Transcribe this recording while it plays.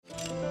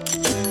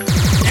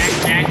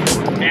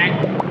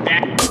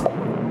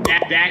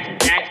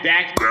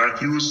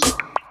vacuous,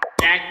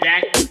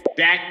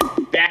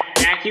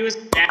 vacuous,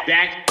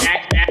 Bangers.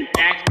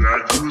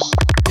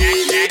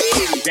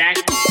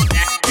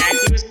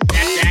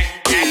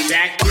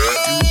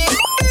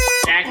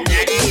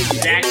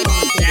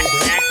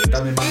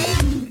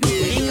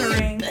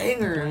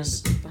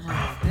 Bangering.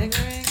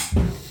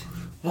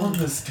 On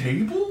this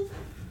table?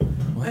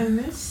 And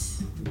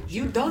this,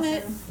 you done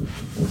it.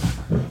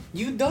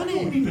 You done I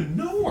don't it. even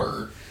know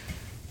her.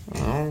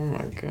 Oh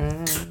my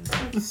god.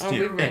 Are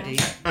we ready?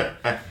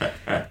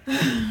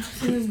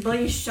 This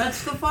Blaze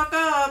shuts the fuck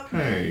up.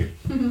 Hey.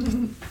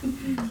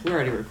 We're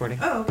already recording.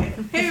 Oh, okay.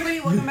 Hey everybody,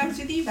 welcome back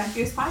to the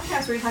Vacuous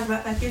Podcast, where we talk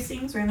about vacuous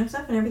things, random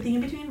stuff, and everything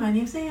in between. My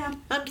name's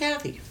Sam. I'm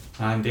Kathy.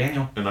 I'm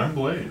Daniel. And I'm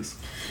Blaze.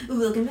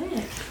 Welcome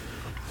back.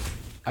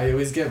 I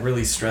always get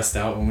really stressed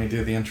out when we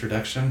do the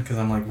introduction because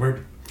I'm like,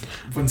 when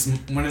is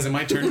it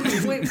my turn?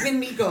 Wait, when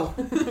me go?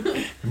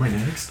 Am I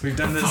next? We've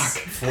done this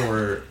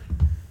for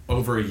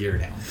over a year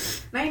now.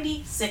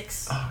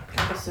 96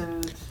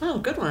 episodes. Oh,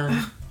 good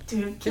one.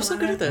 Dude, You're so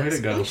good at Way this.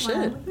 to go. Holy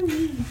shit.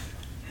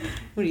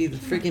 What are you, the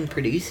freaking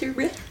producer,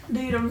 Rick?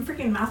 Dude, I'm a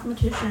freaking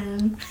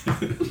mathematician.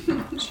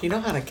 She know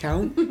how to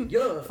count?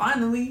 Yeah.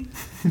 Finally.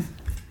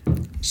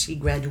 She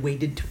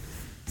graduated.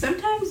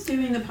 Sometimes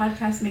doing the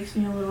podcast makes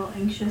me a little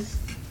anxious.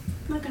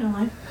 I'm not gonna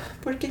lie.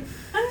 Porque?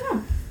 I don't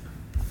know.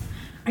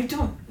 I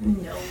don't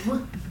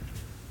know.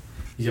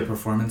 You get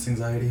performance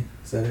anxiety?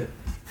 Is that it?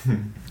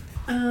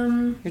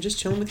 You're just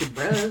chilling with your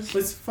bros.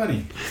 It's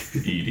funny.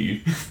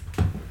 Edie.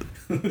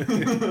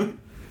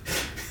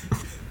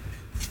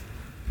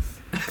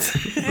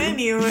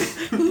 Anyway.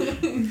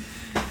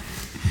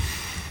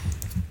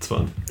 It's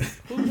fun.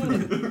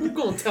 Who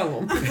gonna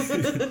tell them?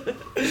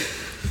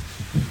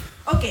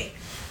 Okay.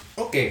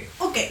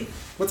 Okay.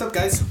 What's up,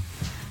 guys?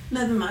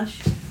 Nothing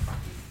much.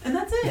 And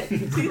that's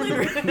it. See you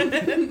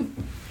later.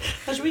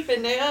 How's your week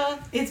been, Naya?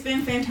 It's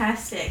been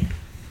fantastic.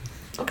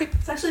 Okay.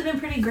 It's actually been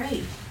pretty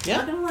great. Yeah.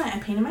 Not gonna lie, I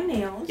painted my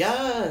nails.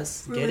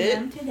 Yes. Ruined Get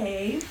them it?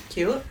 today.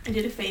 Cute. I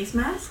did a face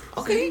mask.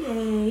 Okay.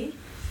 Today.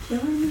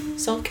 Killing me.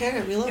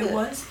 Self-care. We love It it.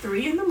 was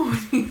 3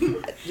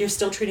 a.m. You're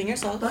still treating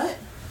yourself. But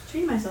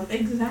treating myself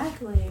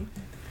exactly.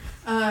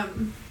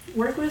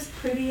 Work was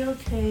pretty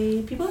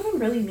okay. People have been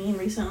really mean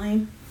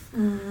recently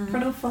for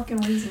no fucking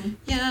reason.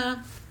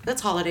 Yeah.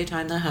 That's holiday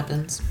time. That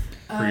happens.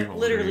 Pre-holiday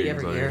Literally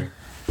every anxiety.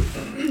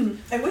 year.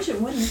 I wish it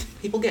wouldn't.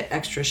 People get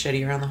extra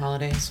shitty around the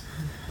holidays.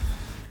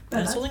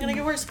 But It's only gonna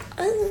get worse.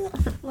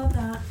 Love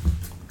that.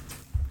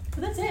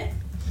 But that's it.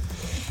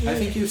 I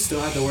think you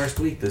still had the worst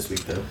week this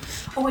week, though.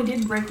 Oh, I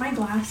did break my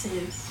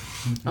glasses.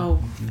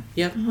 Oh.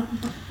 Yep.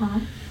 Huh?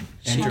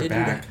 She And your did do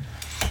back.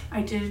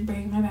 I did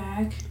break my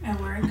back at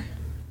work.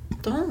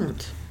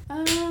 Don't.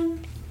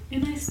 And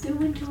I still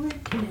went to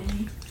work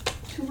today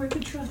to work a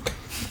truck.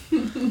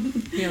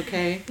 You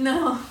okay?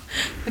 No,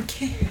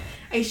 Okay.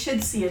 I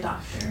should see a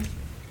doctor.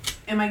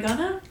 Am I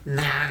gonna?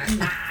 Nah.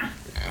 Nah.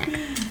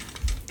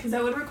 Because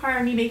that would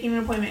require me making an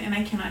appointment, and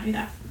I cannot do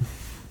that.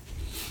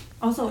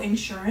 Also,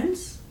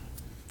 insurance?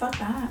 Fuck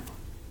that.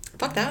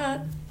 Fuck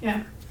that.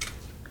 Yeah.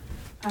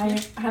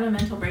 I had a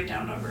mental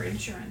breakdown over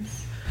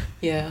insurance.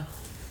 Yeah.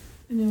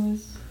 And it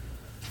was...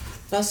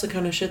 That's the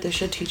kind of shit they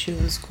should teach you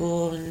in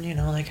school, and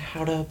like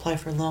how to apply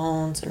for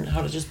loans and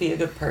how to just be a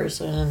good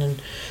person, and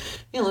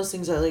those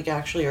things that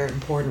actually are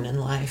important in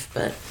life.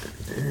 But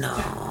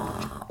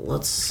no,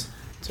 let's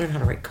learn how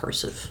to write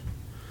cursive.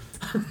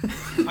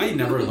 I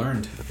never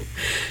learned.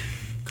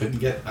 I couldn't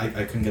get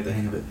the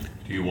hang of it.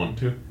 Do you want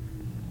to?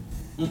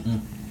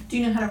 Mm-mm. Do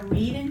you know how to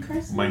read in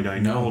cursive? My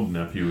 9-year-old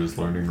nephew is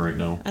learning right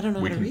now. I don't know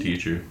We how to can read.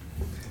 teach you.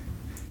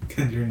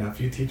 Can your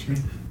nephew teach me?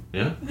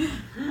 Yeah?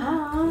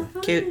 Aw,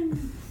 Cute.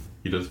 fun.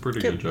 He does a pretty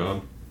Cute. good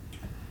job.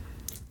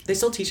 They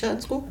still teach that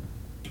in school?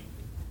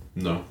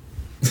 No.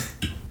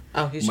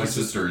 Oh, he's My just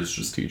sister is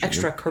just teaching him.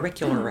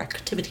 extracurricular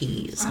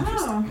activities.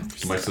 Wow.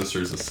 My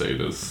sister's a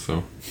sadist,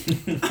 so...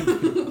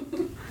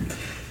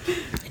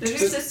 Does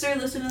your sister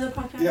listen to the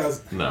podcast? Yeah.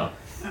 No.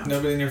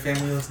 Nobody in your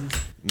family listens?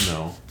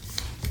 No.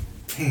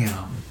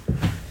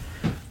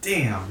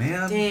 Damn,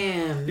 man.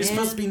 Damn, You're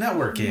supposed to be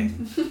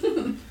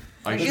networking.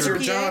 I guess share,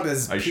 you're Your job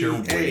is I share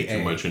way PAA.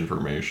 too much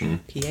information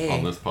PA.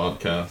 on this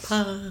podcast.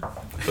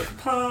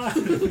 Pa.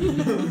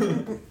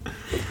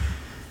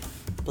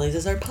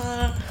 Blazes are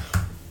pa.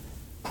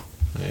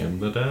 I am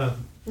the dad.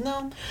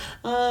 No.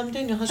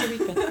 Daniel, how's your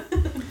week been?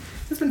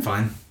 It's been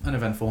fine.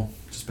 Uneventful.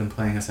 Just been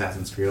playing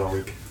Assassin's Creed all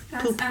week.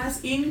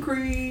 Asking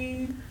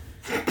Creed.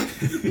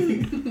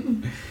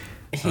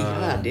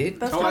 Yeah, dude.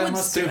 That's Oh, how I it's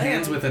must do spelled.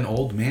 hands with an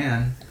old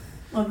man.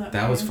 Love that.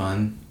 That was part.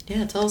 fun.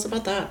 Yeah, tell us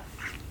about that.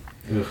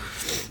 Ugh.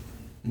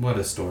 What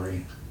a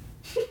story.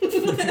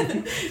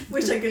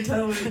 Wish I could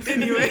tell.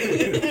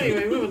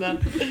 Anyway, moving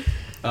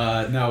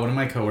on. No, one of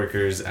my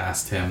coworkers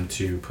asked him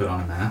to put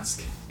on a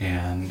mask,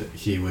 and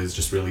he was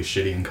just really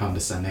shitty and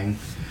condescending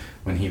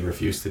when he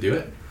refused to do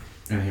it.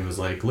 And he was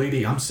like,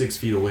 "Lady, I'm 6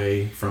 feet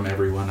away from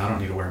everyone. I don't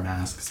need to wear a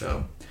mask."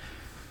 So,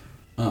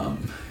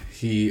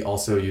 he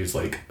also used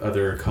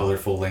other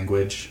colorful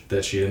language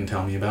that she didn't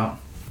tell me about,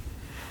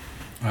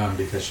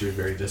 because she was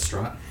very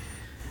distraught.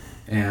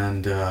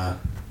 And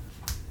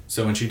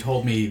so when she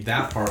told me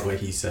that part, what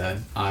he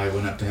said, I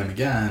went up to him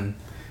again,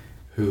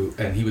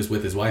 and he was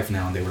with his wife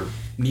now, and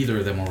neither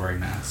of them were wearing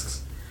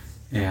masks.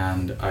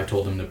 And I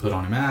told him to put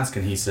on a mask,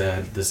 and he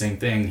said the same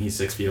thing. He's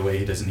 6 feet away.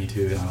 He doesn't need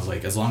to. And I was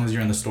like, as long as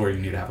you're in the store, you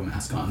need to have a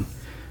mask on.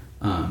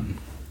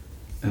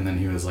 And then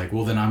he was like,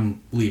 well, then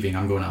I'm leaving.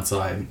 I'm going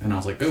outside. And I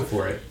was like, go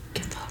for it.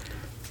 Get fucked.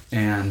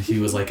 And he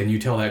was like, and you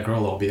tell that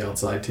girl I'll be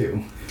outside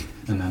too.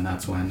 And then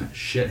that's when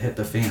shit hit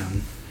the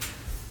fan.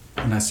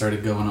 And I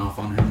started going off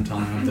on him,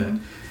 telling him that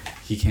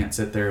he can't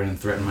sit there and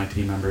threaten my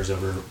team members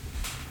over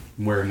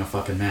wearing a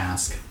fucking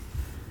mask.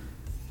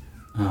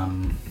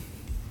 Yeah.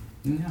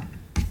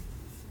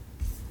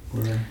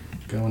 We're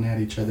going at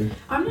each other.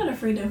 I'm not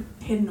afraid to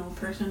hit an old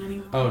person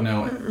anymore. Oh,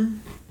 no. Mm-mm.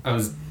 I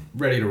was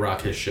ready to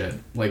rock his shit.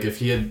 Like, if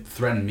he had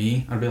threatened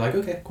me, I'd be like,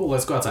 okay, cool,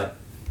 let's go outside.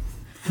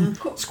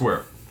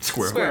 Square.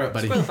 Square up,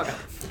 buddy. Square the fuck up.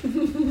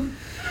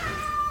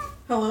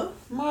 Hello?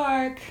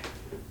 Mark.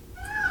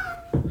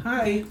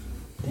 Hi.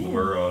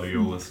 We're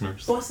audio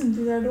listeners. Busting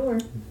through that door.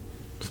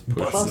 Just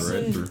pushing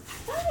right through.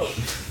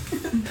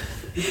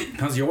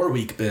 How's your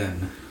week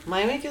been?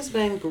 My week has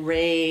been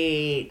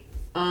great.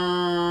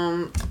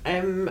 I'm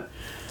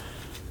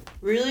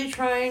really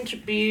trying to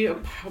be a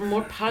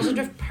more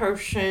positive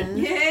person.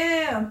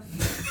 Yeah!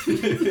 I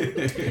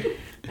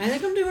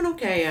think I'm doing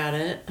okay at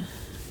it.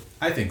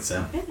 I think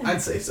so. Yeah.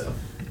 I'd say so.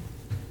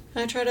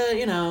 I try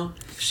to,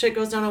 if shit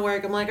goes down at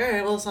work, I'm like,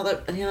 alright, well, it's not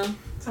that,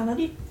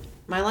 Somebody?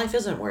 my life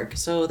isn't work,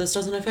 so this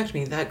doesn't affect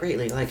me that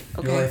greatly. Like,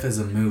 okay. Your life is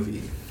a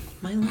movie.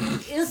 My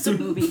life is a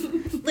movie.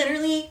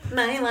 Literally,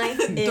 my life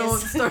is. Don't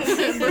start.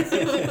 I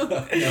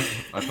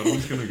thought I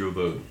was gonna go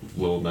the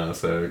Lil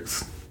Nas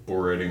X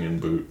Boretting and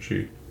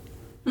Bougie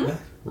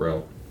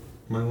route.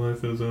 My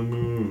life is a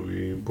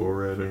movie,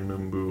 Boretting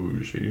and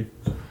Bougie.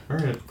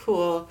 Alright.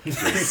 Cool.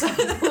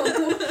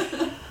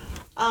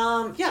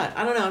 Yeah,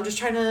 I don't know. I'm just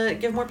trying to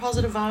give more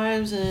positive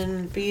vibes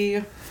and be,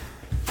 I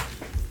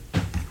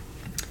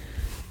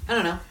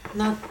don't know,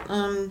 not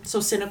so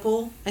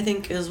cynical, I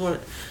think is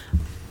what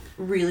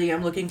really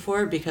I'm looking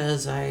for,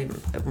 because I'm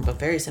a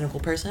very cynical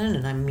person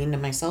and I'm mean to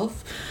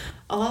myself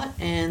a lot,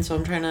 and so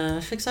I'm trying to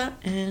fix that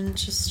and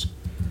just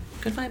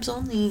good vibes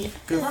only.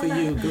 Good for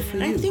you. Good for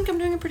And I you. think I'm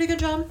doing a pretty good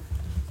job.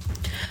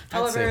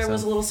 However, say I so.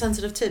 was a little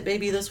sensitive tit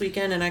baby this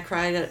weekend, and I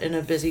cried in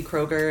a busy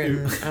Kroger,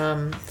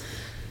 and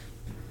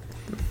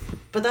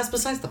but that's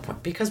besides the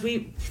point, because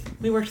we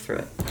worked through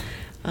it.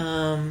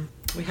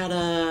 We had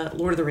a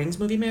Lord of the Rings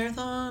movie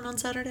marathon on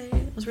Saturday.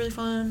 It was really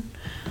fun.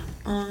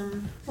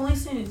 I've only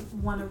seen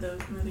one of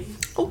those movies.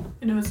 Oh.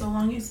 And it was the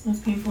longest,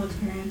 most painful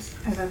experience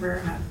I've ever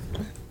had.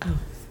 Oh.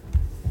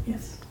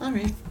 Yes. All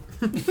right.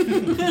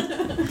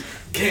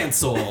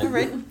 Cancel. All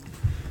right.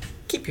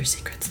 Keep your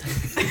secrets then.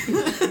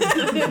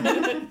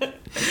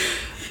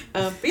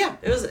 But yeah,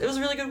 it was a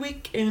really good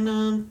week,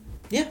 and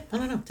yeah, I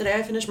don't know. Today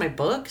I finished my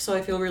book, so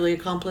I feel really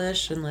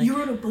accomplished and like. You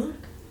wrote a book?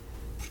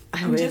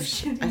 I I'm wish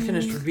just kidding. I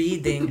finished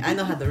reading. I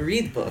know how to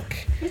read book,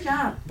 Good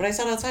job. but I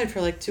sat outside for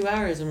like 2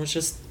 hours and was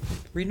just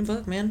reading a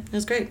book. Man, it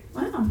was great,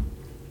 Wow.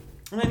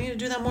 and I need to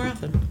do that more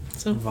often.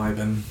 So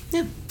Vibing.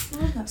 yeah, I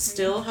love that.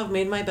 still have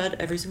made my bed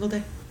every single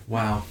day.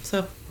 Wow.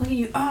 So Look at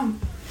you.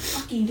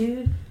 Lucky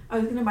dude. I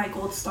was gonna buy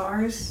gold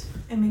stars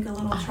and make a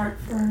little chart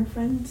for our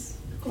friends.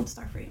 Gold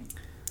star for you.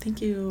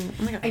 thank you.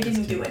 Oh my god. I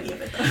didn't do any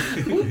of it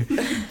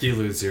though. You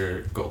lose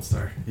your gold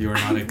star. You are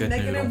not a good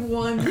noodle.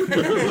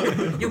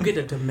 -1. You get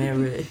a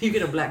demerit. You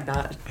get a black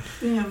dot.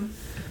 Damn.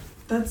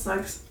 That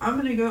sucks. I'm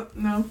gonna go.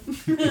 No.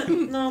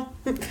 No.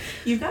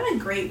 You've got a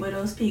great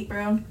widow's peak,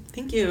 bro.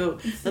 Thank you.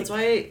 That's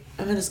why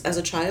as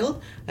a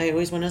child, I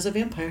always went as a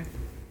vampire.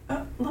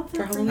 Oh, love For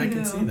that for Halloween. I you.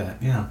 can see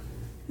that, yeah.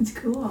 It's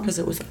cool. Because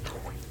it was like,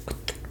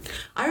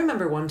 I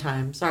remember one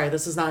time, sorry,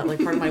 this is not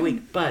like part of my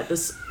week, but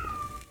this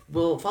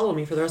will follow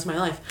me for the rest of my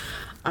life.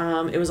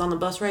 It was on the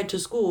bus ride to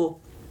school,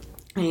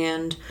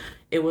 and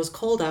it was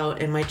cold out,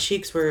 and my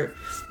cheeks were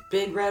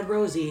big, red,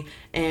 rosy,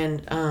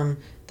 and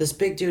this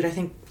big dude, I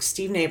think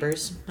Steve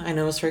Neighbors, I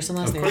know his first and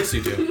last Of name. course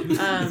you do.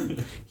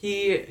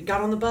 He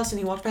got on the bus and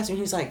he walked past me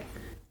and he's like,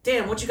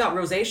 damn, what you got,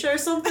 rosacea or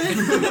something?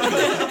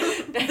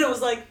 And I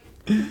was like,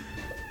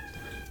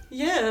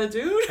 yeah,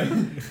 dude.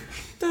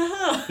 The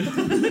hell?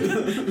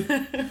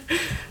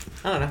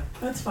 I don't know.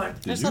 That's fun.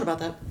 I just thought about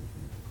that.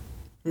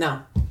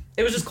 No.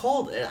 It was just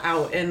cold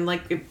out, and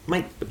like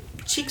my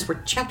cheeks were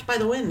chapped by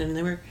the wind, and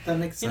they were. That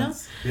makes You know?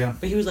 sense. Yeah.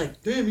 But he was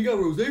like, damn, you got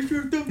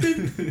rosacea or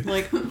something? I'm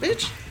like,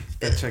 bitch.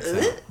 That checks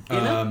out.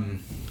 You know?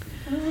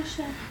 Oh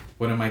shit.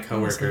 One of my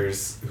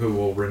coworkers, who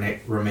will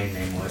remain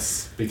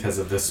nameless because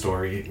of this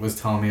story, was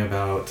telling me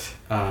about,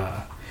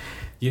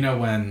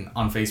 when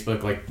on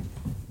Facebook, like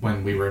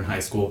when we were in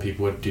high school,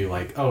 people would do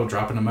like, oh,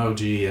 drop an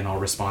emoji and I'll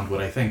respond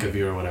what I think of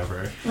you or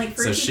whatever. Like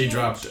So she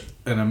dropped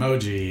an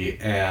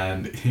emoji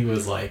and he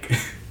was like,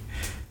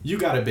 you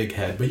got a big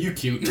head, but you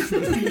cute.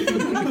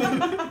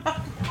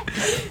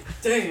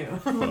 Damn.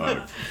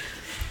 Fuck.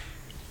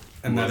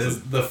 And that Was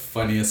is the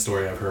funniest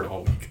story I've heard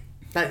all week.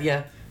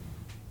 Yeah.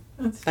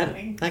 That's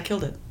funny. That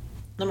killed it.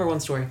 Number one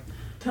story.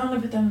 Tell them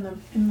to put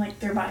them in like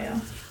their bio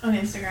on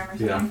Instagram or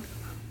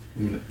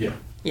something. Yeah.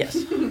 Yes.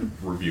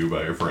 Review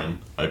by a friend.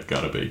 I've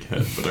got a big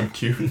head, but I'm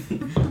cute.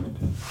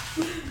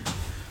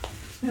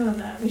 I love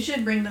that. We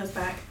should bring those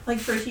back. Like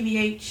for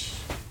TBH.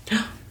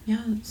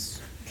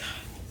 Yes.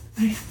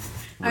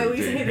 I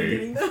always hated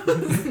doing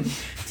those.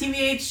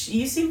 TBH,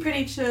 you seem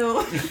pretty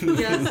chill.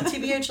 Yeah,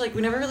 TBH, like,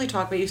 we never really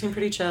talk, but you seem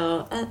pretty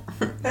chill. I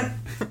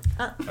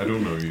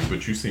don't know you,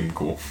 but you seem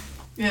cool.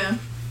 Yeah.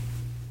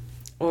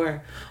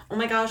 Or, oh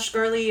my gosh,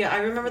 girly, I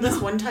remember this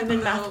one time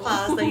in math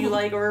class that you,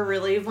 like, were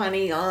really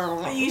funny.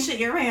 Oh. You shit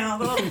your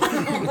mouth.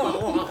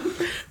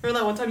 Remember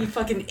that one time you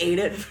fucking ate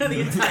it for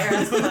the entire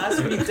ass class,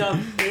 you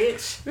dumb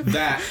bitch?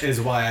 That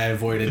is why I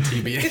avoided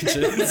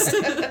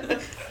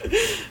TBHs.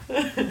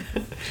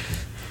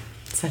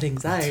 It's that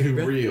anxiety, Too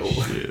bro. real.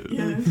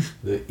 Yeah.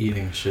 The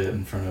eating shit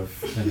in front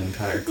of an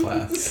entire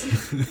class.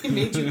 He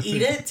made you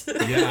eat it?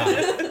 Yeah.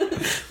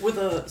 With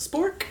a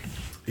spork?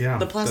 Yeah.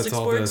 The plastic that's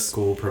all the sports?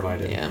 school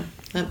provided. Yeah.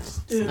 That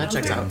Dude, checks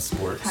those are out.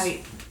 Sports.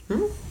 Tight.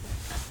 Hmm?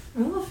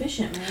 Real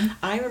efficient, man.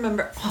 I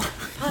remember,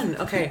 fun.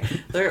 Okay,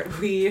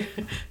 me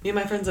and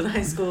my friends in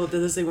high school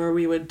did this thing where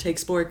we would take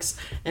sporks,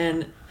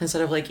 and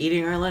instead of like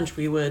eating our lunch,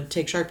 we would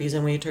take Sharpies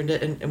and we turned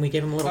it and we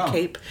gave them a little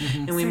cape,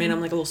 and we made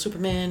them like a little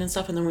Superman and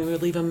stuff, and then we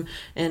would leave them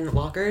in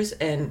lockers.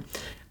 And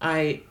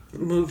I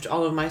moved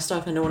all of my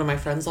stuff into one of my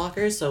friends'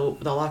 lockers, so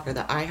the locker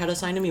that I had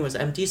assigned to me was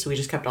empty, so we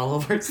just kept all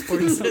of our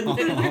sporks in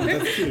there.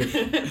 That's cute.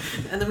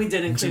 And then we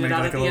didn't clean it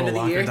out at the end of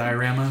the year.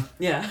 Diorama.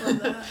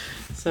 Yeah.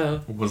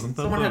 So Wasn't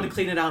that someone had to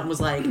clean it out and was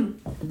like,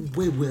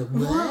 wait,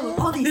 what?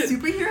 All these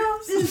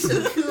superheroes? This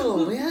is so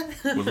cool, man.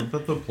 Wasn't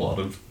that the plot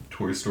of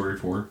Toy Story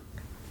 4?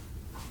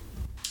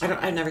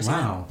 I've never seen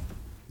Wow.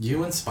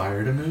 You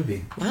inspired a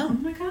movie. it. Wow. Oh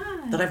my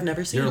god. That I've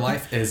never seen. Your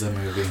life is a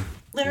movie.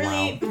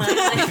 Literally, Wow. my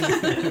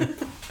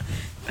life.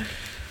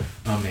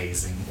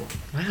 Amazing.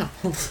 Wow.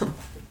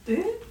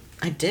 Dude?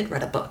 I did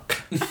read a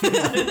book.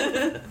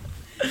 I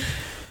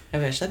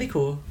wish. That'd be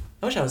cool.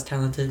 I wish I was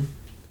talented.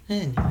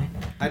 Anyway.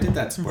 I did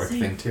that sport Same.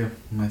 thing too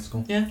in my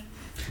school. Yeah.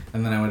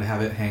 And then I would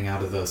have it hang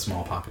out of the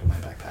small pocket of my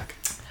backpack.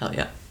 Hell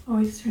yeah.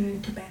 Always turn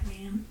into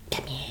Batman.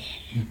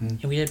 Mm-hmm.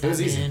 Yeah, we did It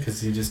was easy Batman.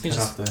 because you just We cut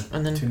just- off the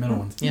and then- two middle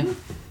ones. Yeah.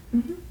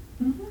 Mm-hmm.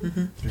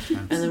 Mm-hmm. Good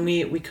times. And then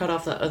we cut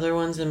off the other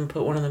ones and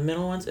put one of the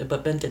middle ones,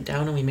 but bent it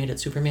down and we made it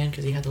Superman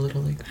because he had the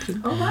little like.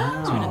 Oh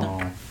wow. So we did that.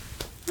 Oh.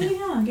 Oh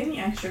yeah, getting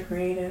extra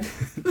creative.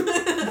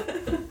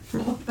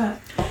 Love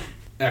that.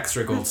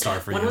 Extra gold star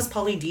for One you. was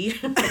Polly D.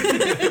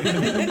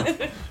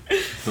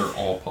 They're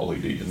all poly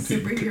D until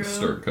you Superhero.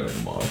 start cutting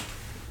them off.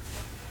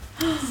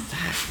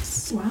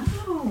 Facts.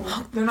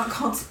 Wow. They're not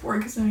called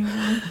sporks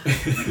anymore.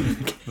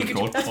 They're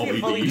called Pass me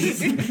a poly Ds.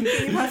 Can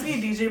you pass me a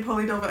DJ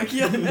Polly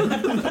Delvecchia?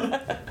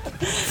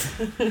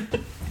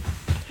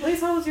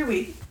 Liz, how was your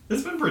week?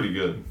 It's been pretty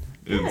good.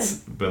 It's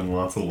been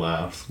lots of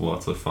laughs,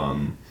 lots of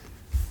fun.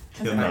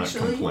 Has it Cannot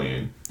actually?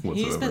 complain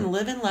whatsoever. He's been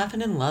living,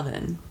 laughing, and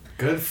loving.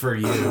 Good for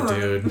you,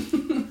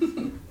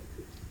 dude.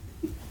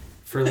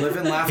 For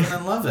living, laughing,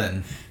 and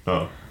loving.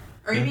 Oh.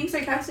 Are you being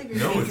sarcastic or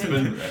No, serious? it's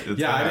been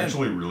Yeah, I been didn't-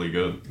 actually really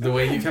good. The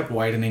way you kept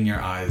widening your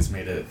eyes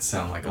made it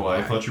sound like a Well, lie.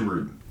 I thought you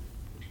were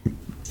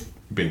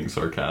being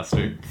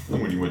sarcastic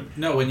when you went.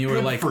 No, when you were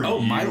Good like, for "Oh,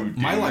 my you,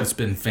 my dude." life's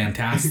been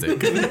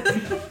fantastic."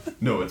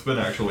 No, it's been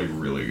actually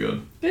really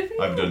good. Good for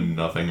you. I've done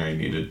nothing I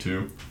needed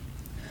to,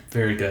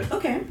 Very good.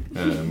 Okay.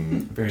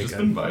 and Very just good.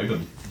 been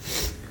vibing.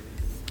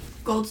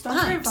 Gold star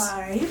Vibes.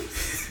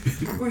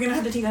 vibes. We're gonna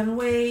have to take that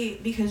away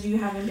because you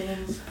haven't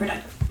been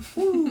productive.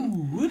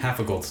 Half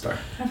a gold star.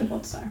 Have a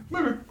gold star.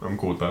 Okay, I'm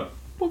cool with that.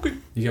 Okay.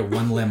 You get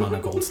one limb on a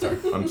gold star.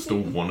 I'm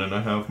still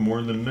 1.5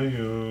 more than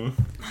Naya.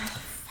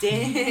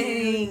 Dang,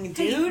 Hey,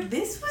 dude.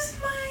 this was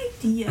my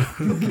idea.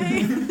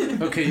 Okay.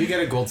 Okay, you get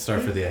a gold star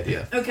for the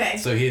idea. Okay.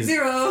 So he's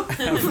 0.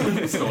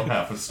 Still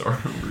half a star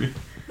hungry.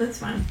 That's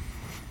fine.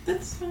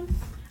 That's fine.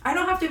 I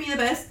don't have to be the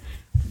best,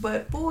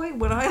 but boy,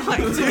 would I like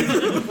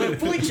to. But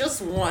boy,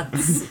 just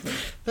once.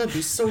 That'd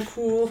be so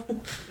cool.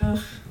 Ugh.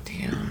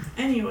 Damn.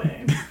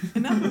 Anyway,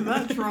 enough of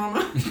that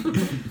trauma.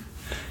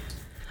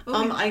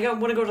 Okay. I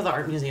want to go to the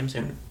art museum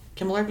soon.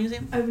 Kimball Art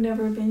Museum. I've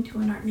never been to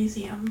an art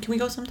museum. Can we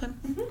go sometime?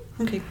 Mhm.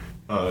 Okay.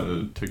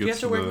 Tickets. Do you have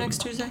to work the- next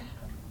Tuesday?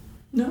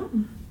 No.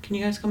 Can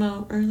you guys come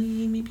out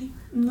early, maybe?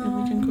 No.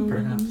 And we can go.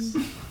 Perhaps.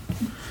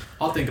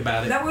 I'll think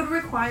about it. That would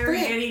require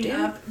Frick, getting dude.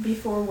 up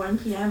before 1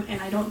 p.m.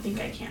 and I don't think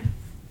I can.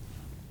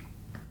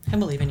 I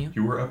believe in you.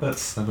 You were up at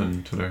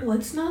 7 today.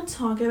 Let's not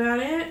talk about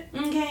it.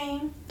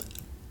 Okay.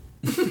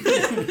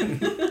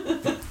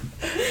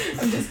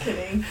 I'm just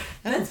kidding.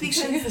 That's think because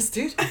she is,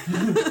 dude. I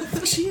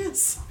think she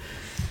is.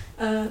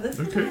 that's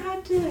because I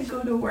had to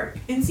go to work.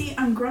 And see,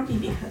 I'm grumpy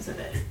because of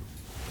it.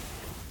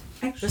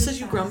 This is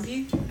you Exercise.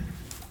 grumpy?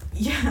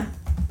 Yeah.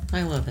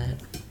 I love it.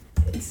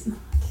 It's not.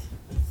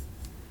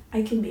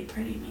 I can be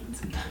pretty mean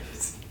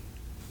sometimes.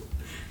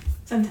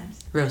 Sometimes.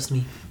 Roast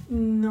me.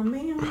 No,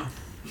 ma'am.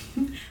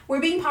 We're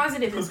being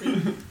positive this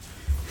week.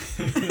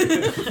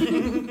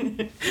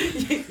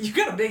 You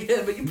got a big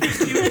head, but you pretty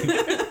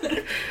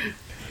cute.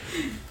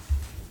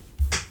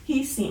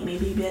 He's seen me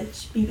be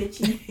bitch. Be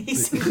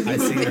bitchy. I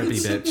seen her be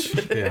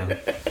bitch. Yeah.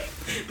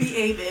 Be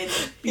a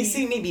bitch. He's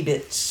seen me be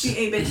bitch. Be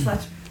a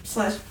bitch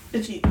slash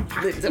bitchy.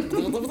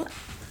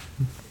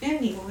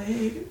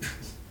 Anyway.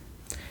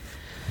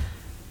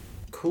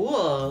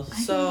 Cool.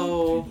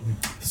 So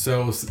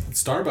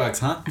Starbucks,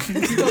 huh?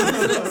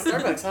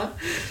 Starbucks, huh?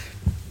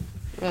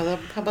 Well,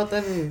 how about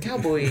them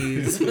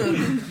Cowboys?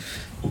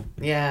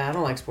 Yeah, I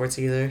don't like sports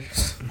either.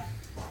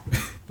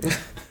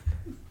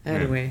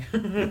 Anyway.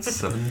 It's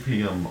 7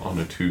 p.m. on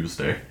a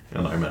Tuesday,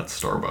 and I'm at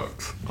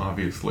Starbucks.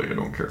 Obviously, I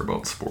don't care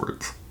about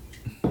sports.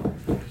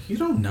 You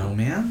don't know,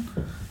 man.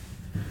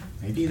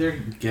 Maybe they're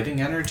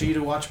getting energy to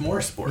watch more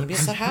sports. Maybe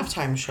it's a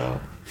halftime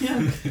show.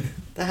 Yeah.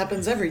 That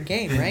happens every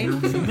game, right? You're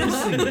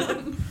missing it.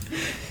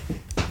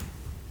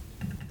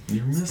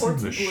 You're missing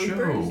Sports the bloopers,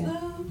 show.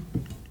 though?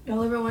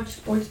 Y'all ever watch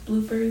sports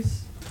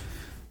bloopers?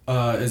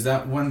 Is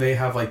that when they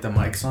have like the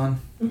mics on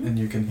Mhm. and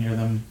you can hear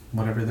them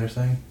whatever they're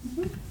saying?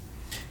 Mhm.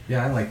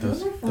 Yeah, I like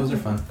those. Those are fun. Those are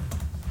fun.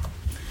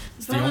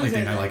 It's the only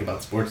thing I like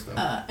about sports, though.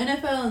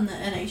 NFL and the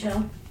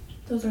NHL.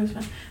 Those are always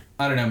fun.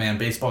 I don't know, man.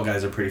 Baseball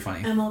guys are pretty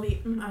funny.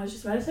 MLB. I was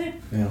just about to say.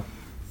 Yeah,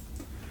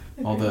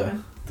 They're all pretty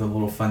the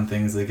little fun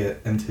things they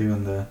get into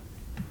in the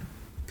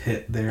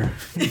pit there,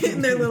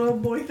 fun. Their little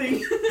boy thing.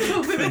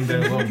 in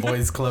their little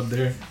boys club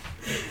there.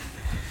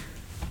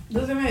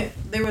 Those are my.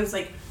 There was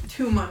like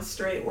 2 months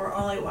straight where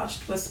all I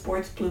watched was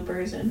sports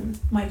bloopers and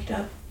mic'd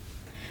up.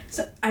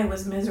 So I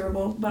was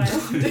miserable, but I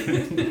loved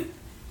it.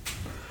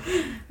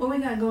 What we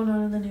got going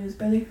on in the news,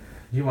 brother?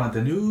 You want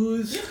the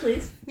news? Yes,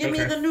 please. Give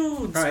me Okay. the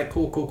nudes. All right,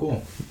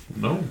 cool.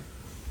 No.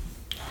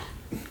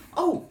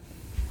 Oh,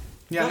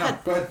 Yeah, Go no, ahead.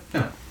 go ahead.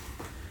 No,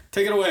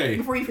 take it away.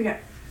 Before you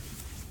forget.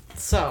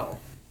 so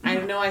I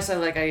know I said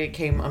like I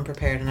came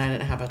unprepared and I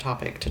didn't have a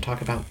topic to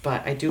talk about,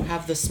 but I do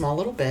have this small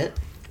little bit.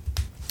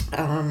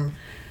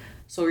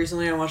 So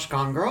recently I watched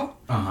Gone Girl.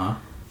 Uh-huh.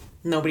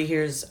 Nobody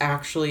here's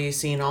actually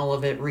seen all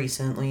of it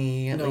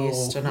recently, at No.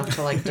 least enough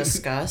to like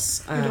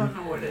discuss. I don't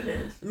know what it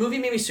is. The movie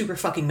made me super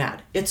fucking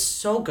mad. It's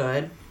so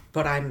good,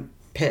 but I'm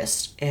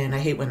pissed and I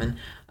hate women.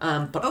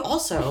 But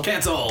also,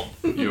 Cancel.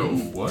 Yo,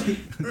 what?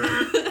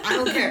 I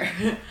don't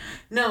care.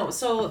 No,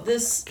 so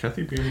this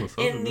Kathy being in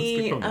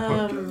misogynistic on the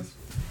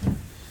podcast?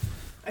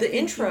 the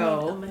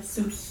intro. A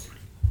masseuse.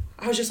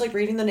 I was just like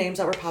reading the names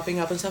that were popping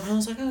up and stuff, and I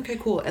was like, oh, okay,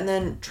 cool. And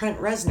then Trent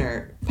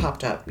Reznor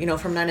popped up,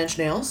 from 9 Inch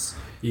Nails.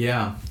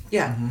 Yeah.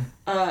 Yeah.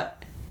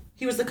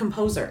 He was the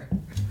composer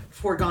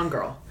for Gone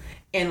Girl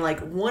and like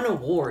won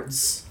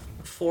awards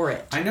for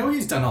it. I know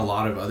he's done a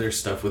lot of other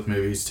stuff with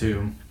movies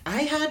too.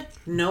 I had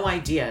no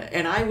idea.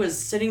 And I was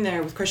sitting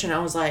there with Christian, I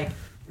was like,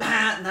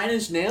 9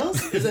 Inch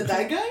Nails? Is it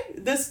that guy?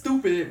 That's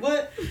stupid.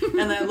 What? And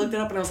then I looked it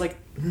up and I was like,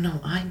 no,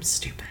 I'm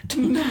stupid.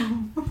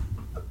 No.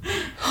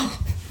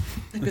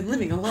 I've been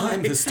living a lie.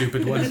 I'm the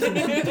stupid one.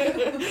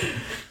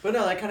 But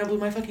no, that kind of blew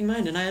my fucking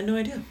mind and I had no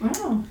idea.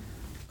 Wow.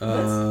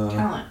 That's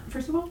talent.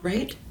 First of all,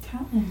 Right?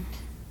 talent.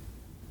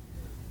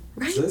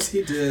 Right? Says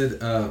he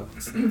did.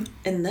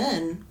 And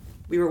then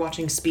we were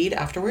watching Speed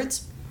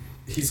afterwards.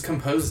 He's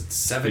composed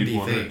 70 Speed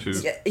 1 or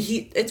things. 2.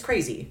 Yeah, it's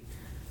crazy.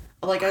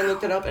 Like I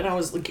looked it up and I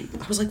was like,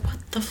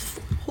 what the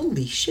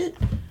holy shit?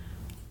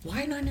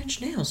 Why 9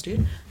 Inch Nails,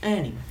 dude?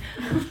 Anyway,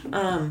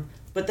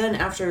 but then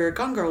after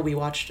Gone Girl, we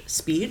watched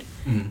Speed,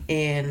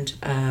 and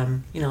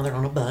they're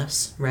on a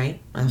bus, right?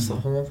 That's the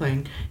whole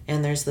thing.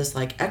 And there's this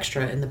like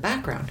extra in the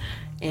background,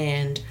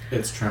 and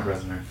It's Trent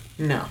Reznor.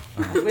 no,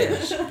 I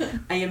wish.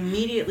 I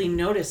immediately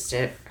noticed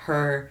it.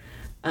 Her,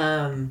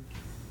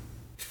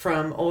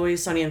 from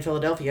Always Sunny in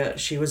Philadelphia,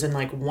 she was in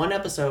like one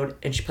episode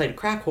and she played a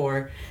crack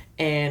whore,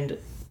 and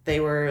they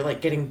were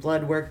like getting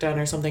blood work done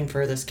or something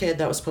for this kid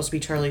that was supposed to be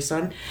Charlie's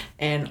son,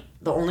 and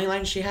the only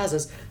line she has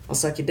is "I'll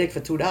suck your dick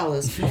for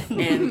 $2,"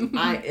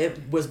 and it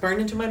was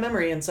burned into my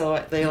memory, and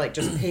so they like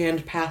just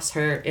panned past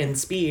her in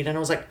Speed, and I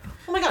was like,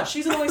 oh my god,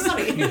 she's in Always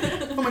Sunny.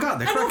 Oh my god,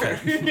 the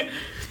cracker.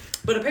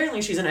 But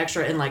apparently she's an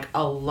extra in like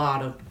a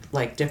lot of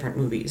like different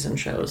movies and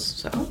shows.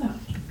 So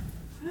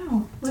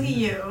Wow. Look at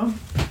you.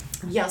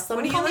 yeah,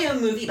 someone call me a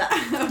movie buff.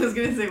 I was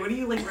gonna say, what are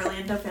you like really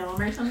into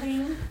film or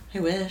something? I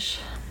wish.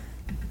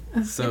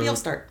 So Maybe I'll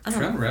start. I don't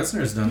Trent know.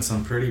 Reznor's done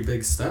some pretty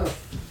big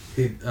stuff.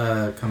 He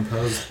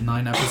composed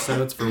 9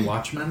 episodes for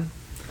Watchmen.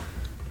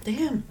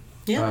 Damn.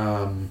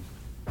 Yeah.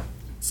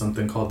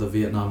 Something called the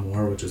Vietnam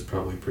War, which is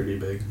probably pretty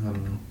big. I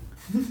don't know.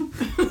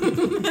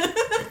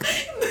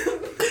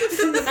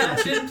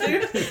 Imagine,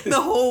 dude.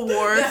 The whole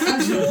war. The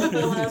actual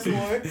whole ass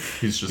war.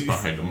 He's just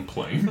behind him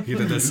playing. He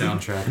did the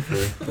soundtrack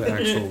for the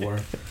actual war.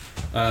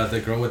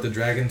 The Girl with the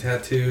Dragon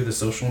Tattoo, The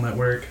Social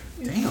Network.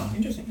 Damn.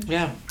 Interesting.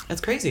 Yeah,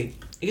 that's crazy.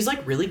 He's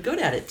like really good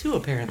at it too,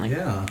 apparently.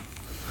 Yeah.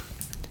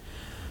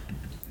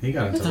 He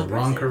got into That's the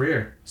wrong impressive.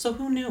 career. So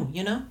who knew,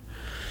 you know?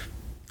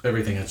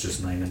 Everything is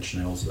just 9 Inch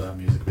Nails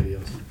music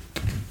videos.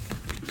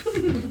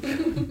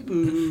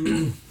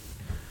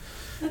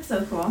 That's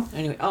so cool.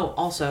 Anyway,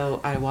 also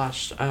I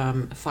watched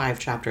 5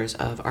 chapters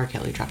of R.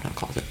 Kelly Trapped in a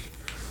Closet.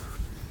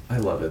 I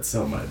love it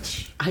so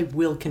much. I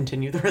will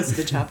continue the rest of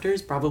the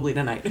chapters probably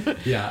tonight.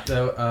 Yeah,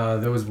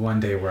 there was one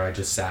day where I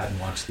just sat and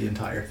watched the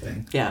entire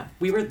thing. Yeah,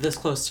 we were this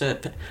close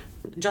to.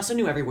 Justin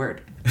knew every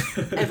word,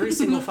 every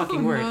single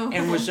fucking word,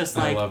 and was just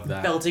I like love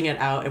that. belting it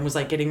out, and was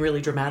like getting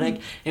really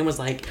dramatic, and was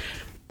like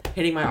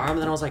hitting my arm. And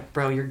then I was like,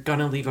 "Bro, you're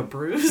gonna leave a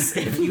bruise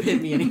if you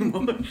hit me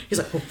anymore." He's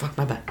like, "Oh fuck,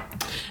 my bad."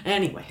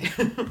 Anyway,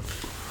 it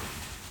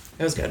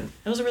was good.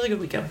 It was a really good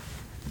weekend.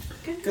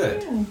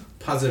 Good. Yeah.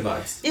 Positive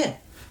vibes. Yeah.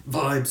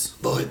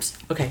 Vibes.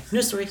 Okay,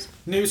 news stories.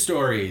 News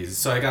stories.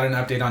 So I got an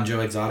update on Joe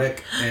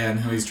Exotic and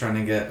who he's trying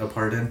to get a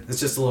pardon.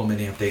 It's just a little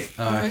mini update.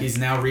 Okay. He's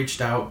now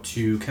reached out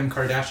to Kim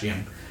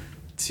Kardashian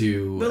The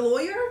to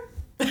lawyer?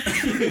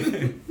 That's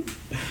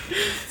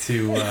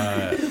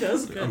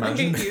good.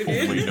 Imagine Thank you,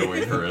 only dude.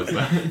 knowing her as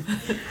that.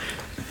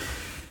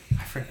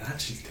 I forgot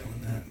she's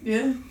doing that.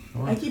 Yeah.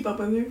 What? I keep up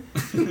with her.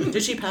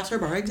 Did she pass her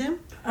bar exam?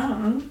 I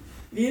don't know.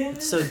 Yeah.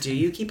 So do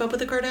you keep up with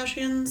the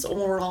Kardashians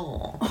or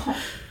all?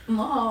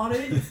 No,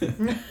 dude.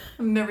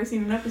 I've never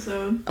seen an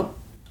episode.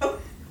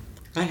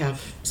 I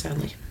have,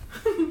 sadly.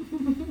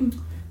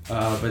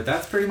 But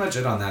that's pretty much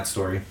it on that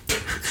story.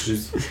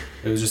 It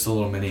was just a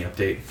little mini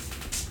update.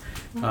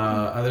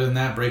 Other than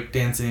that,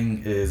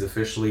 breakdancing is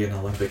officially an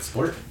Olympic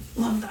sport.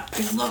 Love that.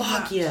 I love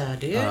Fuck that. yeah,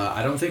 dude.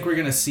 I don't think we're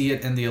gonna see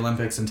it in the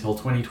Olympics until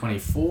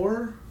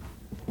 2024.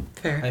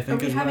 Fair. I Are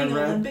think we is what I having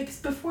read. Olympics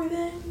before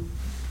then?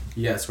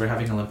 Yes, we're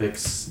having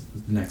Olympics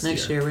next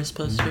Next year we're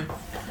supposed to.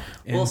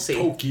 in We'll see.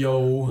 Tokyo.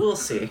 We'll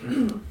see.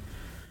 And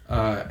in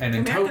America's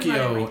not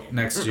Tokyo invited.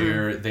 next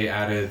year, they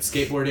added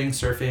skateboarding,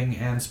 surfing,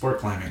 and sport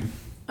climbing.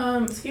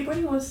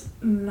 Skateboarding was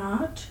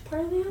not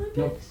part of the Olympics.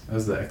 Nope, that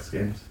was the X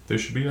Games. They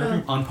should be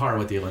adding. On par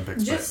with the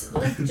Olympics. Just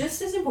like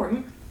just as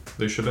important.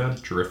 They should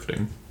add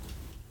drifting.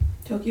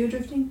 Tokyo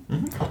drifting.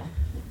 Um,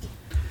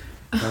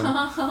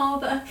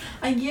 Oh,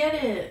 I get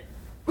it.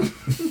 Because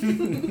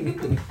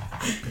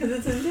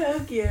it's in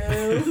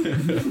Tokyo.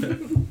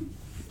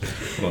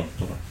 Hold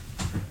on.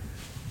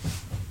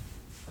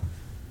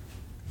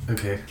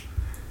 Okay.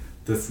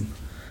 This.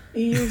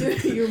 You use your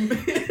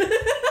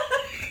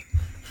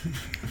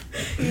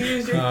you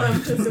use your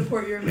thumb to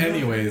support your middle.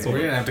 Anyways, we're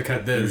gonna have to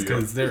cut this There you go.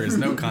 because there is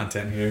no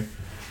content here.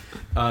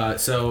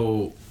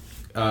 So,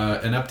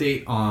 an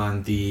update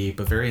on the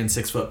Bavarian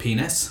 6-foot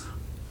penis.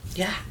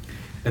 Yeah.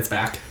 It's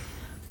back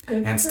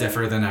Good and for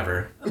stiffer than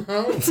ever.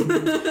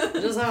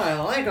 Just how I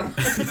like them.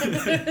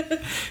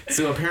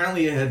 So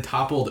apparently it had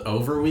toppled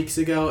over weeks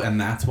ago,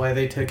 and that's why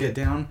they took it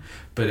down.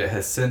 But it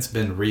has since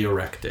been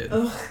re-erected.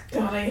 Oh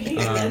God, I hate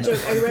that joke.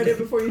 I read it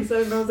before you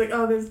said it, and I was like,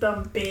 "Oh, this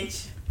dumb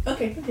bitch."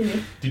 Okay,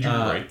 continue. Did you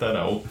write that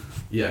out?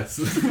 Yes.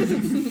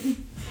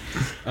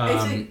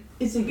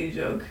 It's a good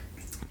joke.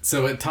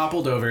 So it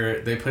toppled over.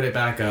 They put it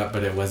back up,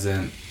 but it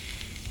wasn't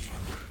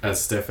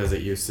as stiff as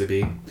it used to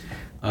be.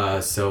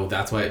 So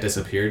that's why it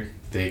disappeared.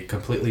 They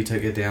completely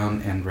took it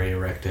down and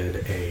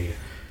re-erected a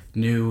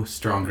new,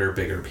 stronger,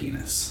 bigger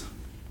penis.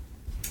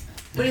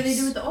 What did they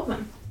do with the old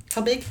one?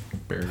 How big?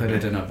 Buried Put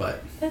it in a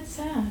butt. That's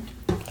sad.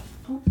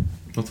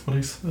 That's what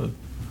I said.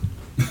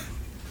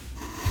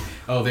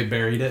 Oh, they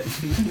buried it.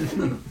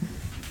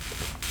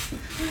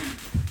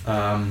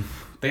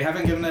 They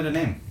haven't given it a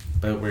name,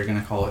 but we're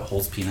gonna call it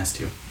Holds Penis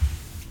 2.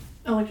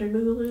 Electric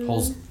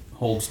Boogaloo.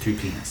 Holds 2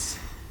 penis.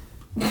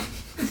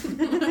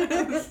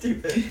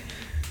 Stupid.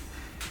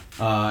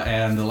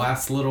 And the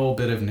last little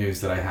bit of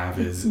news that I have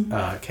is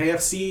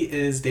KFC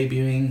is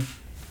debuting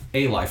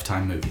a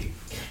Lifetime movie.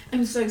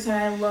 I'm so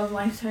excited. I love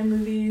Lifetime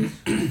movies.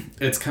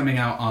 It's coming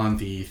out on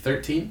the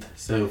 13th,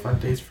 so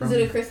 5 days from Is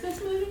it a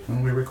Christmas movie?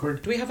 when we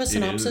record. Do we have a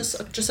synopsis?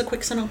 Just a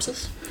quick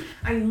synopsis?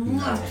 I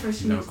love No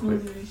Christmas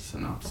quick movies.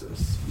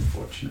 synopsis,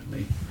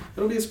 unfortunately.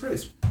 It'll be a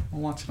surprise.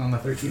 We'll watch it on the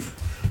 13th.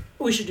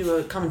 We should do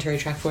a commentary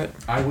track for it.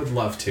 I would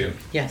love to.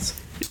 Yes.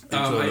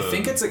 I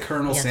think it's a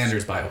Colonel Yes.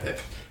 Sanders biopic.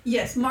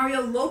 Yes,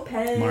 Mario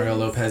Lopez. Mario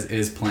Lopez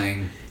is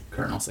playing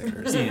Colonel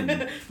Sanders.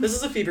 This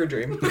is a fever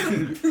dream.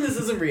 This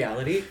isn't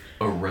reality.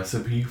 A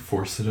recipe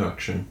for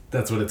seduction.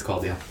 That's what it's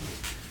called, yeah.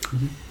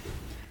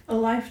 A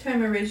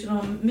Lifetime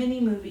original mini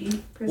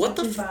movie What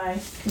the presented by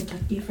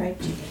Kentucky Fried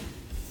Chicken.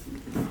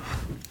 Isn't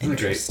it great?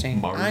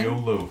 Interesting. Mario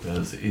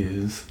Lopez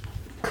is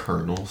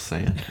Colonel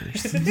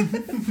Sanders.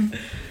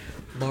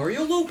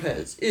 Mario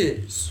Lopez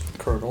is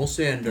Colonel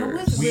Sanders.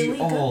 That was We really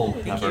all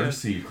good. have you. our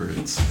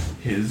secrets.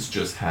 His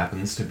just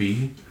happens to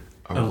be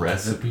a 11.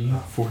 recipe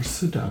for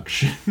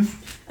seduction.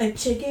 A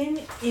chicken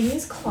in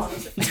his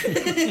closet.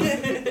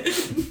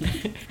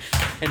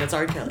 And it's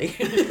R. Kelly.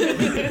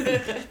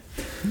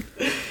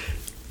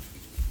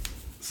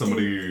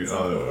 Somebody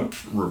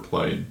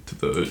replied to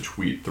the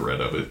tweet thread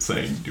of it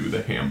saying, "Do the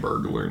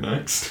Hamburglar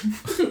next."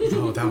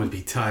 Oh, that would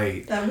be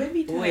tight. That would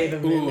be tight. Wait a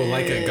minute. Ooh,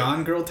 like a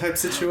Gone Girl type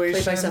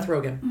situation. Played by Seth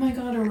Rogen. Oh my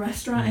god, a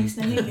restaurant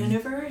extended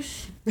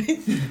universe?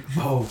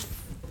 Oh,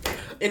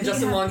 And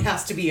Justin Yeah. Long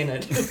has to be in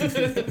it.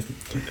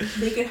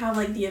 They could have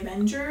like the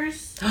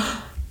Avengers.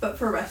 But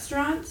for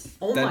restaurants,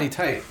 Oh That'd my. be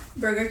tight.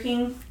 Burger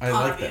King, I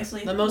like that.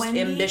 obviously. The most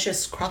Wendy's,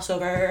 ambitious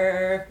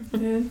crossover.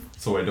 mhm.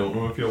 So I don't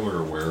know if y'all are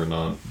aware or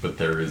not, but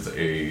there is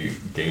a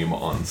game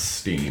on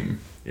Steam.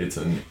 It's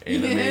an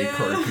anime Yeah.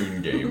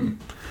 cartoon game.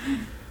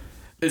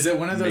 Is it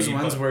one of those Made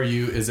ones by- where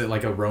is it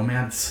like a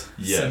romance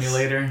Yes.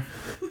 simulator?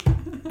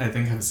 I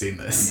think I've seen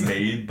this.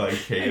 Made by I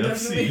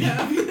definitely KFC,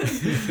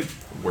 have.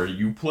 where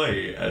you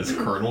play as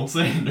Colonel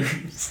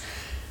Sanders,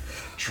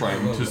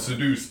 trying to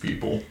seduce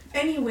people.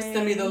 Anyway,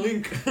 Send me the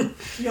link.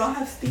 y'all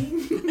have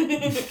Steam?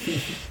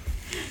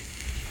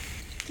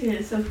 Dude,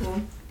 it's so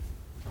cool.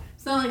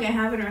 It's not like I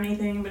have it or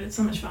anything, but it's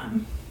so much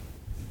fun.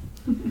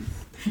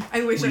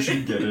 I wish I We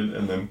should could. get it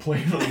and then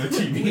play it on the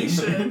TV. We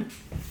should.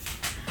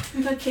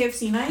 We've got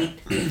KFC night.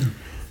 We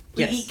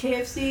Yes. eat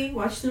KFC,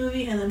 watch the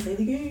movie, and then play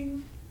the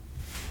game.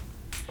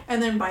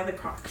 And then buy the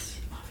Crocs,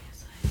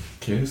 obviously.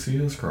 KFC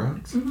has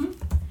Crocs? Mm-hmm.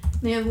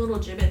 They have little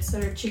gibbets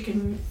that are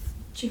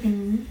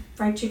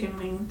fried chicken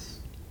wings.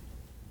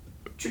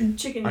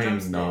 Chicken I am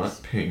drumsticks.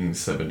 not paying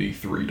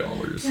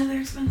 $73. Yeah,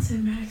 they're expensive,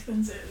 very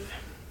expensive.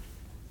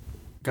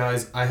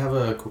 Guys, I have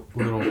a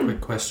little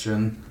quick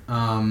question.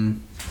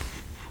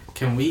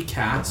 Can we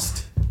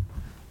cast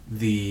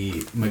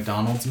the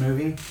McDonald's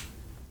movie?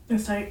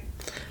 That's tight.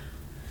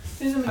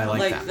 There's a I like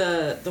Like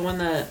that. the one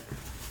that.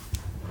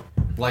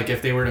 Like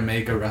if they were to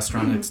make a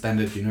restaurant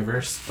extended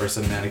universe or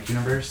cinematic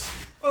universe?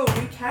 Oh,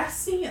 we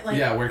casting it like.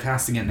 Yeah, we're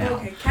casting it now.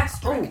 Okay,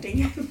 cast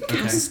directing.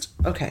 Okay.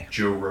 Okay.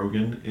 Joe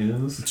Rogan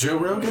is Joe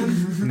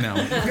Rogan? No.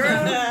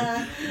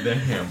 the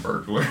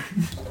Hamburglar.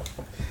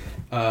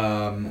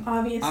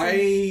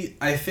 Obviously.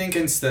 I think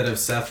instead of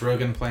Seth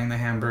Rogen playing the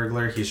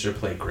Hamburglar, he should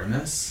play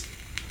Grimace.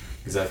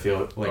 Because I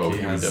feel like Oh, he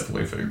he would has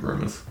definitely fit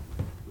Grimace.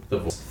 the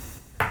voice.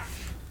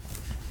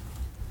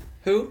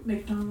 Who?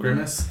 McDonald's.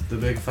 Grimace, the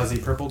big fuzzy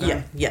purple guy.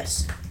 Yeah.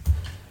 Yes.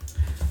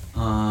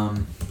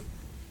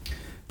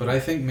 But I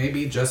think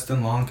maybe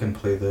Justin Long can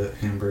play the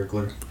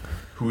Hamburglar.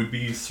 Who would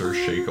be Sir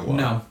Shake-a-Lot?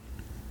 No.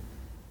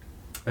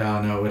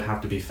 No, it would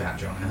have to be Fat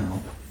Jonah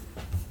Hill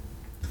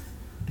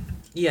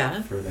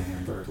Yeah. for the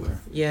Hamburglar.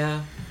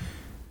 Yeah.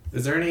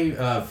 Is there any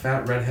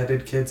fat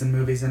redheaded kids in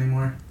movies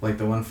anymore? Like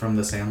the one from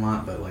The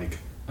Sandlot, but like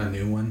a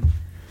new one?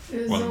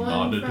 There's What, the one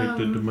not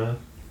addicted to from- meth?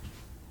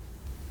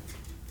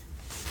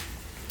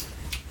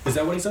 Is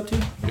that what he's up to?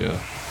 Yeah.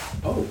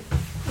 Oh.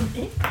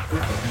 Eh?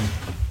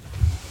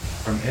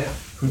 From It?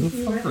 Who the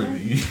fuck are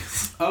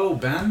these? Oh,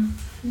 Ben?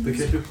 The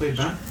kid who played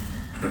Ben?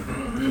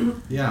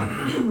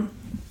 Yeah.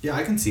 Yeah,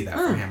 I can see that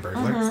for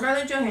Hamburglar.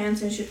 Scarlett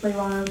Johansson should play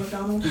Ronald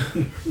McDonald.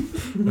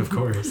 Of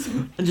course.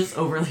 And just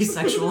overly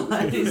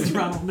sexualized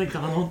Ronald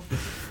McDonald.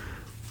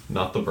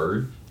 Not the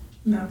bird?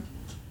 No.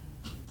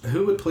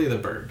 Who would play the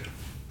bird?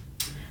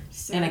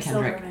 Sarah Anna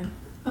Kendrick. Silverman.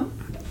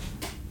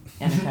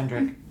 Anna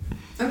Kendrick.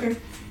 Okay.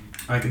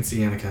 I can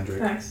see Anna Kendrick.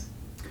 Facts.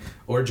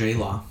 Or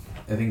J-Law.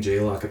 I think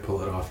J-Law could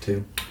pull it off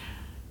too.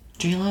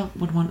 Jayla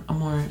would want a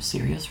more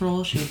serious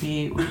role. She would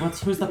be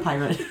who's the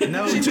pirate?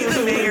 No, She'd be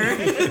the mayor.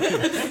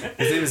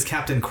 His name is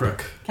Captain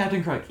Crook.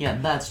 Captain Crook. Yeah,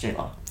 that's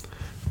Jayla.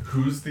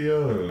 Who's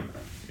the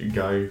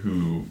guy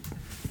who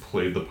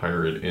played the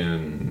pirate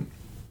in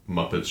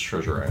Muppets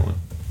Treasure Island?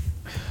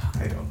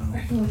 I don't know.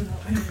 I don't know.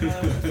 I don't know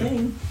that was a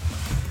thing.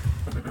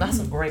 That's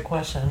a great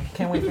question.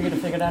 Can't wait for you to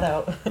figure that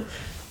out.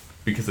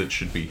 Because it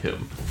should be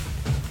him.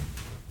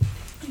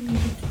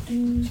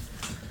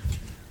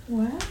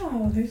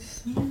 Wow, there's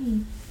so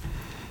many.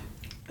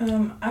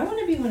 I want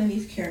to be one of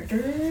these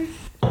characters.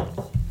 I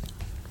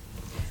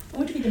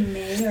want to be the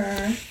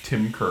mayor.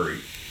 Tim Curry.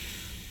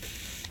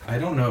 I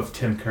don't know if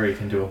Tim Curry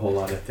can do a whole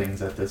lot of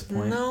things at this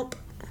point. Nope.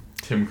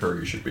 Tim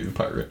Curry should be the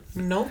pirate.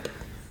 Nope.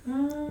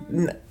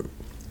 Um,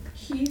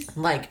 he's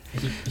Like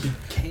He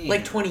can.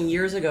 like 20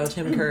 years ago,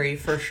 Tim Curry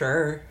for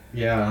sure.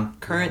 Yeah.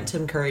 Current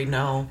Tim Curry,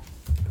 no.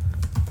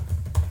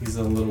 He's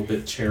a little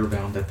bit chair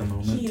bound at the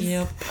moment. He's-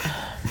 Yep.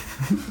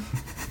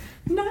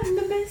 not in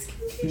the best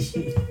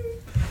condition.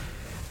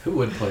 Who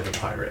would play the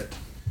pirate?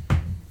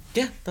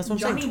 Yeah, that's what I'm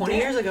saying. Johnny 20 Depp,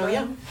 years ago, bro.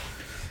 yeah.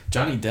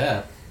 Johnny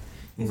Depp.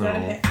 He's No.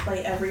 gotta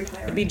play every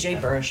pirate. It'd be Jay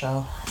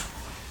Baruchel.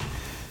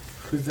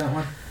 Who's that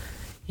one?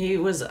 He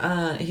was,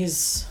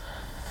 he's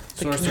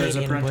the Sorcerer's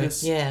Canadian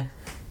Apprentice? boy. Yeah.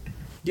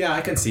 Yeah,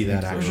 I can see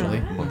that actually.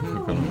 Like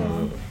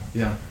fucking,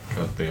 Yeah.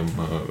 goddamn,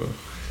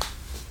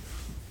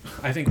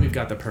 I think we've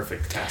got the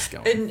perfect cast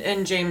going.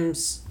 And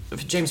James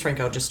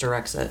Franco just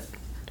directs it.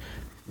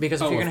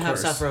 Because if Oh, you're of gonna have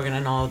course. Seth Rogen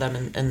and all of them,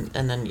 and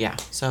then yeah,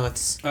 so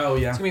it's Oh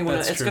yeah. gonna be one.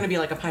 that's It's true. gonna be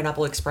like a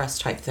Pineapple Express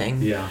type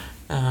thing. Yeah,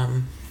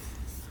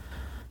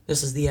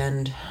 This is the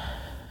end.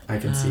 I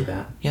can see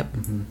that. Yep.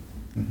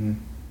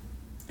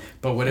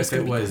 But what It's if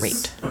it gonna be was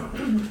great.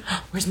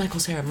 Where's Michael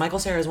Cera? Michael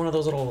Cera is one of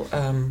those little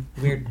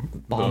weird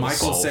balls.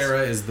 Michael Balls.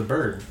 Cera is the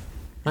bird?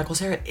 Michael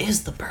Cera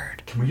is the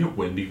bird. Can we get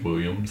Wendy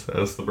Williams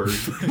as the bird?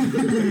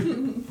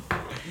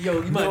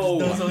 Yo, you No.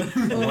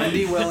 might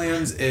Wendy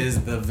Williams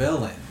is the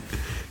villain.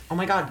 Oh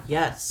my god,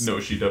 yes.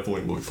 No, she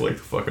definitely looks like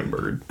the fucking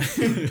bird.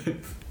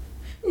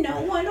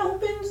 No one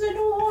opens the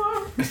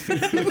door.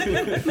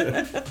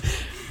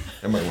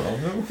 Am I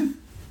wrong though?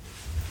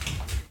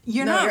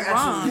 You're no, not you're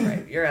absolutely wrong.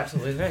 right. You're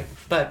absolutely right.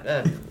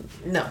 But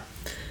no,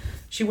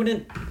 she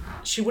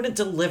wouldn't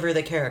deliver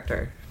the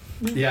character.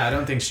 Yeah, I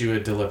don't think she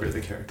would deliver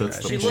the character. That's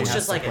I the She think looks has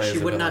just to like play it. She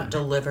as a would villain. not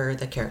deliver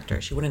the character.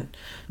 She wouldn't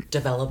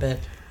develop it.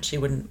 She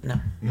wouldn't. No.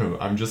 No,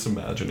 I'm just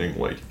imagining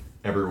like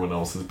everyone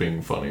else is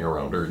being funny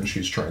around her, and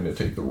she's trying to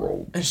take the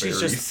role And she's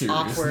very just seriously.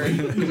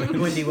 awkward.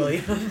 Wendy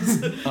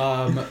Williams.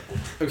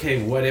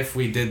 Okay, what if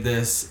we did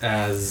this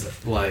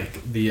as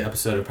like the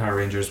episode of Power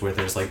Rangers where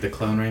there's like the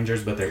Clone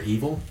Rangers, but they're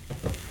evil?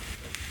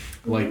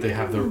 Like they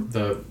have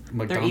the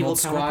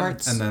McDonald's squad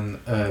counterparts? and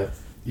then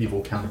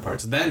evil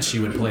counterparts. Then she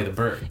would play the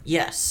bird.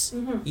 Yes.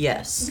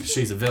 Yes.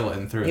 She's a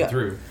villain through Yeah. and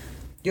through.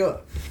 Yeah.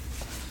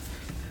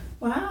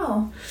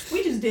 Wow.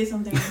 We just did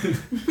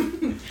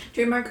something.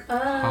 Trademark.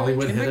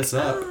 Hollywood hit us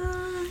up.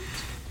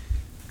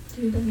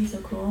 Dude, that'd be so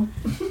cool.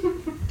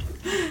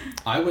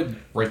 I would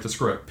Write the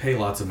script. pay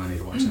lots of money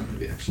to watch that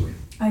movie. Actually,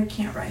 I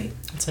can't write.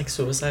 It's like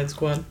Suicide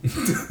Squad.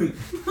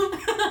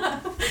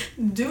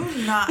 Do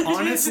not.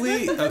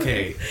 honestly,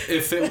 okay,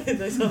 if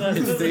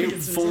they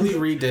fully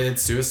redid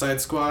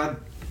Suicide Squad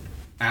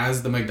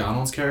as the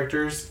McDonald's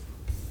characters,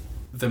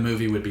 the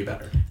movie would be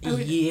better.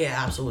 Yeah,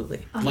 absolutely.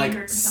 100%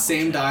 Like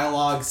same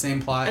dialogue,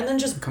 same plot, And then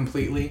just-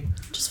 completely.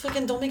 Just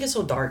fucking don't make it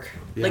so dark.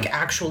 Yeah. Like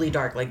actually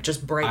dark. Like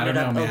just brighten I it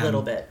don't up know, a man.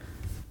 little bit.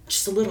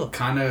 Just a little.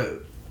 Kind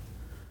of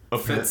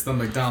fits the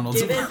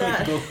McDonald's Give it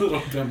that- vibe a little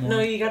bit more. No,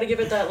 you gotta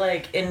give it that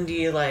like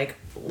indie like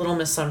Little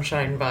Miss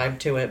Sunshine vibe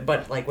to it,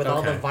 but like with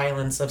all the Okay.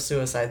 violence of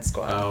Suicide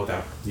Squad. Oh,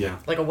 that yeah.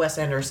 Like a Wes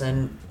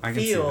Anderson I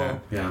can feel see that.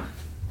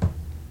 Yeah.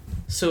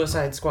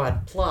 Suicide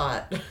Squad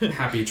plot.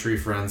 Happy Tree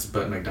Friends,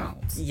 but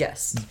McDonald's.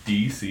 Yes.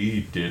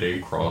 DC did a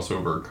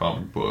crossover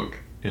comic book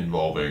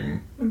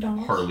involving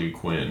McDonald's. Harley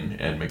Quinn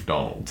and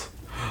McDonald's.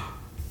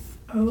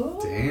 Oh.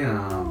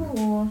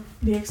 Damn.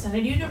 The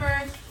extended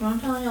universe. What I'm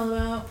telling y'all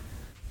about.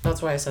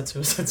 That's why I said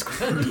Suicide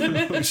Squad.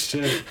 Oh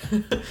shit.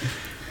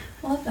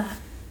 I love that.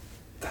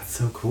 That's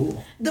so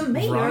cool. The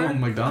mayor. Ronald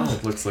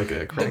McDonald looks like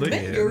a crackhead.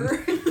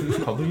 Mayor.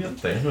 Probably got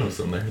Thanos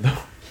in there though.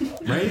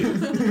 Right?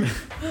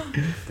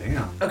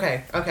 Damn.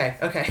 Okay.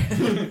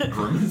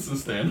 Grimace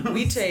is Thanos.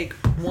 We take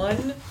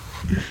one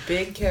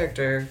big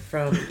character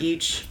from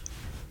each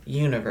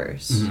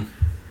universe.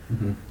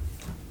 Mm-hmm.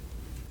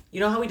 You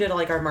know how we did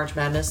like our March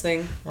Madness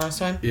thing last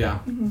time? Yeah.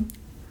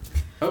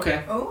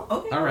 Okay. Oh,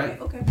 okay. All right.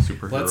 Okay.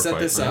 Superhero Let's set fight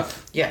this night. up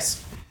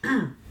Yes.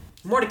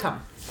 More to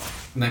come.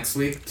 next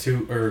week,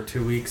 2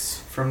 weeks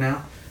from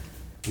now.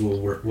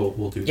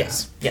 We'll do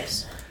Yes.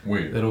 Yes.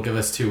 Wait, that. It'll give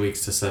us 2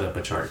 weeks to set up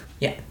a chart.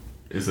 Yeah.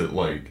 is it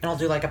like And I'll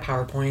do like a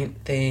PowerPoint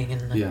thing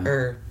and Yeah.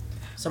 or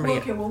somebody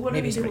Okay, well, what are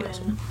maybe we somebody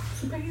doing?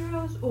 else.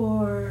 Superheroes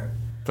or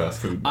fast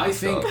food? I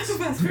think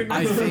stuff?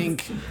 I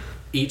think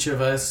each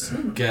of us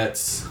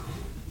gets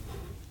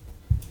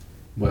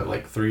what,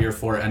 like 3 or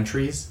 4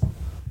 entries,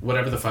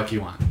 whatever the fuck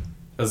you want,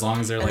 as long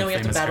as they're And like then we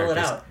have to famous battle it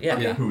characters. out. Yeah.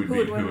 Yeah. Who would Who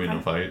beat would who win in a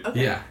a fight?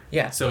 Okay. Yeah.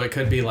 Yeah. So it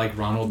could be like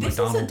Ronald This is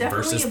McDonald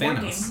definitely versus a board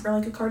Thanos. game or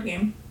like a card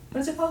game.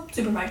 What is it called?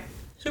 Super fight.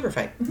 Super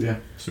fight. Yeah.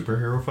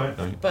 Superhero fight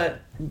night. But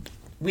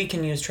we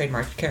can use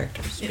trademarked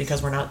characters Yes.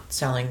 because we're not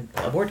selling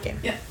a board game.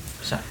 Yeah.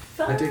 So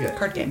I dig it.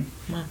 card game.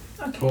 Well,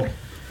 Okay. Cool.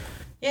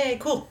 yay,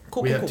 cool.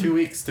 Cool, We cool, have cool. 2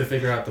 weeks to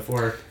figure out the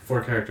four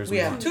characters. We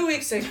have want. 2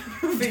 weeks to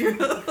figure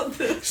out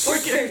the 4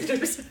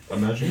 characters.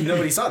 Imagine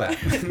Nobody saw that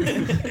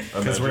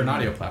because we're an Imagine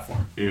audio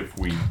platform. if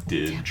we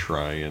did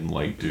try and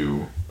like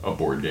do a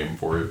board game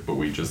for it, but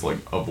we just like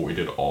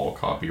avoided all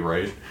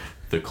copyright.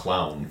 The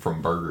clown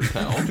from Burger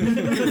Town.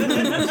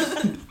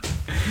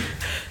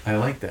 I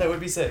like That that. would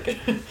be sick.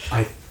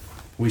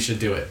 We should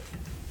do it.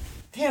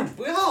 Damn.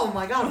 Oh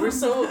my god, we're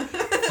so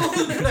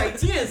full of good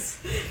ideas.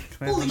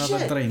 Holy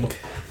shit. drink?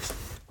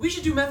 We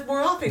should do meth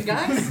more often,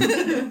 guys.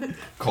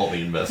 Call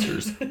the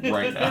investors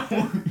right now.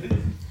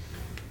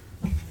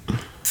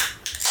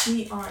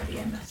 We are the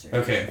investors.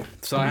 Okay,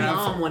 so I I'm have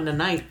on one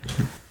tonight.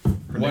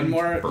 one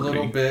more Birdie.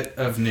 little bit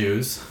of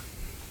news.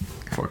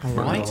 Fuck. All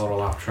We're right. a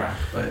little off track,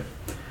 but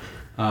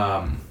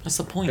What's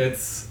the point?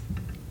 it's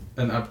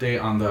an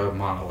update on the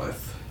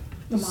monolith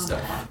The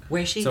stuff. monologue.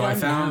 Where's she So I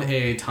going found now?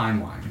 a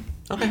timeline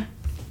Okay.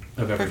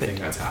 of everything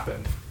Perfect. that's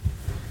happened.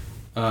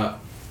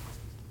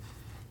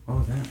 What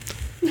was that?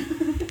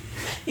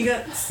 You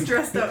got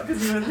stressed out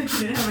because you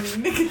didn't have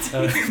any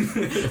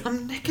nicotine.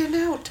 I'm nicking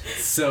out.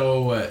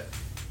 So,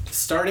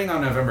 starting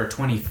on November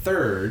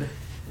 23rd,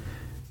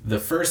 the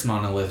first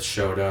monolith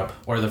showed up,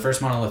 or the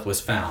first monolith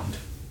was found.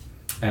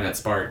 And it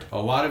sparked a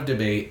lot of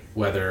debate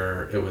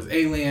whether it was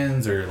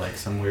aliens or like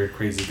some weird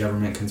crazy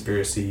government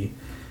conspiracy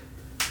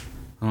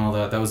and all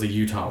that. That was a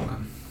Utah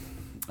one.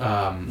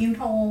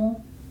 Utah.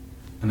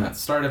 And that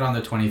started on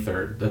the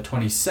 23rd. The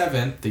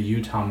 27th, the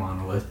Utah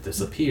monolith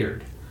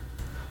disappeared.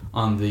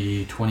 On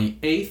the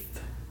 28th,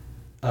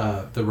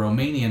 the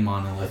Romanian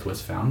monolith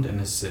was found in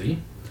a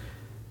city.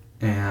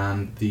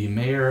 And the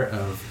mayor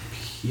of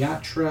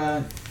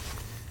Piatra...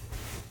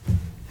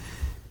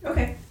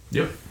 Okay.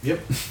 Yep.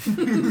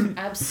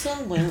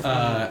 Absolutely.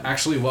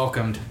 Actually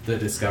welcomed the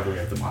discovery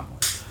of the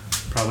monolith.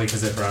 Probably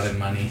because it brought in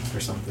money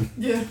or something.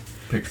 Yeah.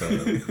 Pick that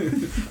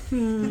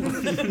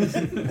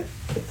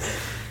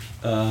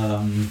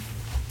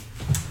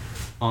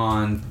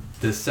On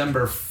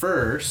December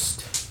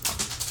 1st.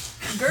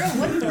 Girl,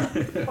 what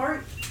the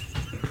part?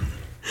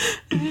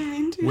 I didn't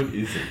mean to. What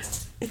is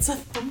it? It's a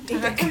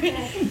thumbtack.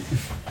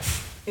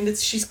 And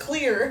she's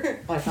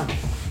clear. Oh, I found it.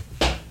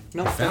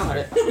 Nope, that's Found not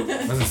it. it. I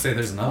was gonna say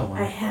there's another I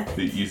one. have it.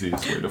 The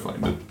easiest way to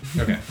find it.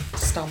 Okay.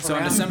 Stomp So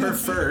on around. December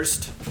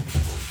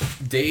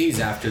 1st, days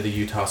after the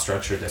Utah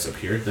structure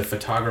disappeared, the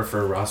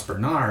photographer Ross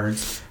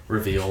Bernards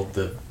revealed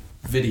the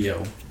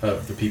video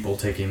of the people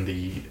taking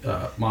the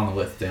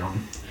monolith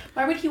down.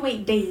 Why would he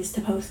wait days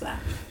to post that?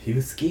 He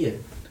was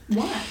scared.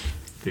 Why?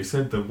 They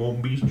said they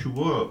won't beat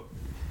you up.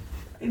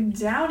 I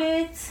doubt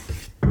it.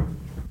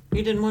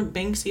 He didn't want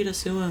Banksy to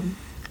sue him.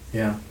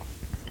 Yeah.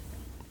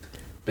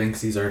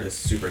 Banksy's art is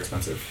super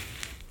expensive.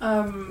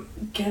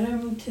 Get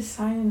him to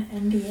sign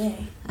an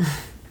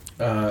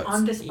NDA.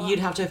 On the spot. You'd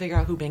have to figure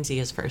out who Banksy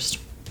is first.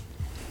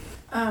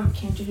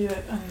 Can't you do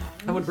it?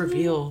 I would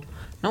reveal.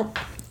 Nope.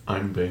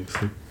 I'm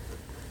Banksy.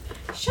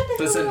 Shut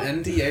the Does hell an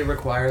up. NDA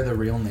require the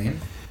real name?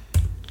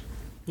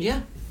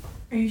 Yeah.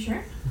 Are you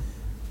sure?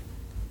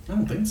 I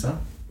don't think so.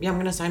 Yeah, I'm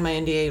gonna sign my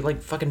NDA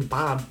like fucking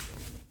Bob.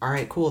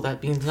 Alright, cool.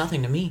 That means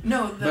nothing to me.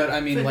 No, the But,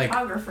 I mean, like-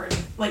 photographer.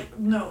 Like,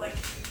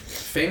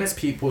 Famous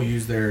people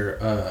use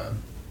their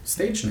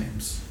stage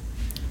names.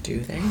 Do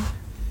they?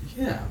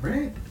 Yeah,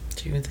 right?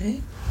 Do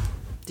they?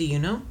 Do you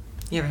know?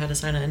 You ever had to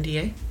sign an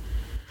NDA?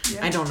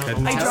 yeah. I don't know.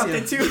 Couldn't the I tell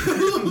laws. dropped you.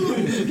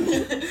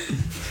 it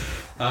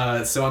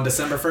too. So on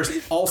December 1st,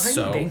 I'm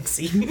also,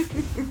 Banksy.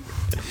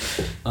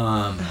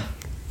 um,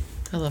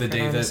 I love the Fred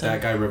day that Armisen.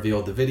 that guy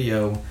revealed the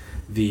video,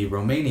 the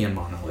Romanian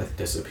monolith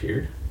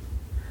disappeared.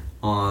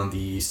 On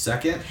the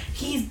 2nd,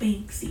 He's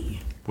Banksy.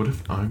 What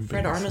if I'm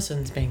Fred Banksy?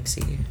 Armisen's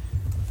Banksy.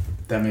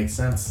 that makes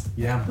sense.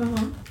 Yeah,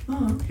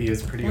 he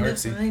is pretty What if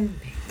artsy. I'm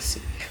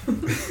Banksy?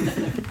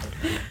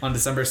 On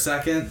December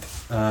 2nd,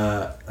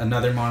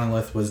 another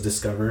monolith was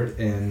discovered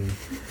in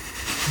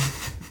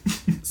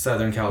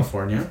Southern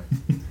California.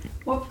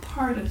 What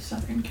part of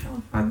Southern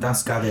California?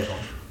 Atascadero.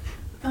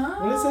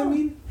 Oh, What does that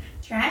mean?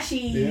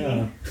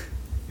 Trashy.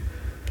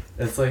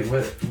 It's like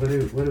what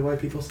do white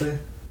people say?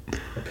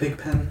 A pig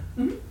pen?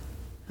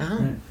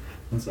 Oh.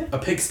 Right. A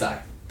pigsty.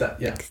 That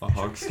yeah. A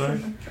hog sty?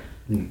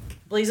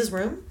 Blaze's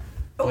room?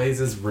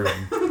 Blaze's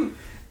room.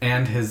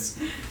 And his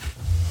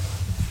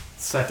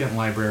second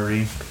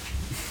library.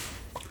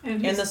 And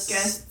And his the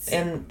guests.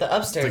 and the The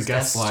upstairs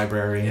guest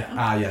library. Yeah.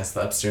 Ah yes,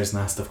 the upstairs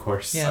nest of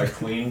course. Yeah. I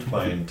cleaned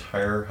my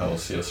entire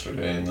house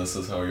yesterday, and this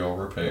is how y'all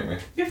repay me.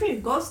 Good for you.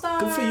 Gold star.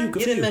 Good for you, You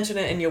didn't mention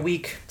it in your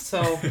week,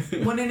 so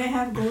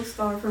 1.5 gold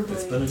star for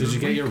Blaze. been a- Did you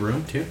get your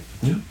room too?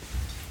 Yeah.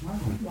 Wow.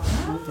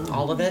 Wow.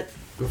 all of it.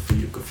 Good for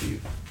you, good for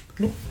you.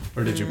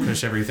 Or did you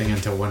push everything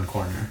into one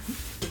corner?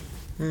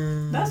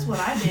 That's what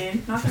I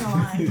did. Not gonna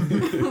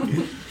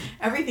lie.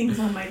 Everything's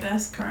on my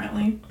desk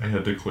currently. I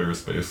had to clear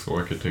space so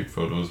I could take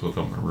photos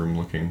without my room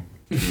looking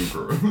too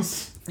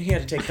gross. He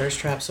had to take thirst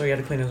traps, so he had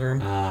to clean his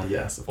room. Ah,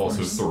 yes, of Also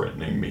course.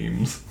 threatening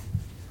memes.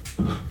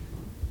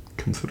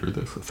 Consider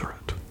this a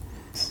threat.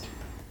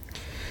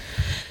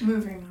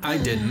 Moving on. I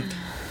didn't.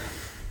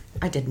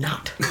 I did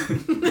not.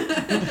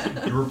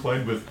 You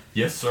replied with,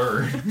 "Yes,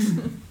 sir."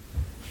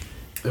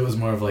 It was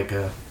more of like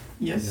a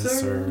Yes,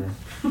 sir.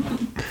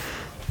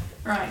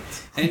 Right.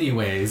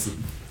 Anyways,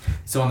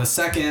 so on the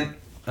 2nd,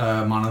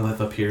 monolith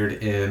appeared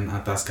in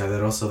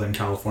Atascadero, Southern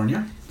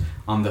California.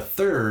 On the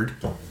 3rd,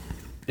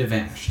 it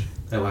vanished.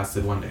 It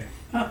lasted one day.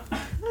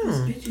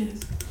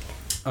 Bitches.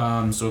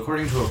 So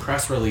according to a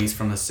press release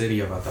from the city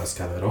of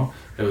Atascadero,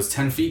 it was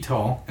 10 feet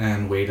tall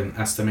and weighed an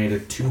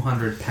estimated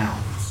 200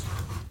 pounds.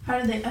 How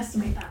did they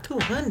estimate that?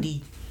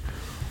 200.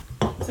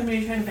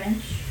 Somebody trying to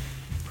bench?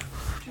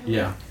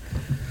 Yeah.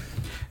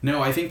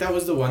 No, I think that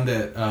was the one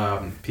that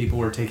people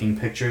were taking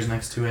pictures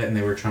next to it and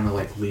they were trying to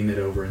like lean it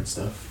over and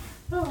stuff.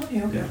 Oh,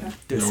 okay, okay, Yeah. okay.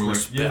 They were like,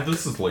 Disrespect. "Yeah,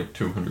 this is like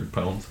 200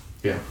 pounds."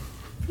 Yeah.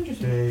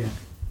 Interesting. Yeah.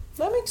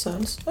 That makes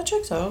sense. That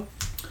checks out.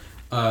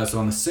 So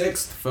on the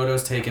 6th,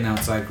 photos taken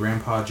outside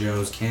Grandpa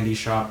Joe's candy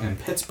shop in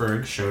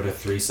Pittsburgh showed a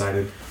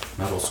 3-sided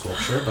metal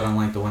sculpture, but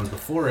unlike the ones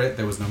before it,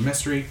 there was no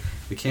mystery.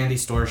 The candy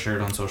store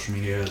shared on social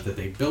media that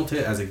they built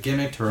it as a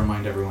gimmick to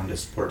remind everyone to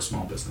support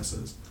small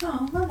businesses.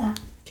 Oh, love that.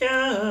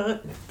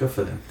 Cat. Good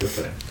for them. Good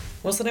for them.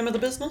 What's the name of the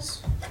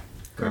business?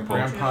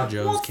 Grandpa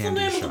Joe's What's the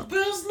candy name shop. of the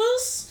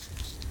business?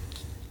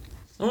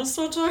 I want to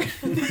start talking.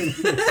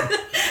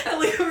 I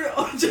like how we're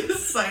all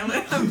just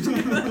silent. I'm just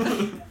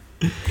gonna...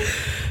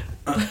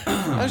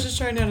 I was just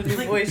trying out a new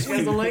voice. You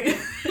guys don't like it?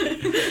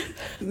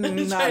 I'm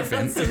just trying to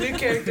find some new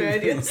character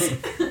ideas.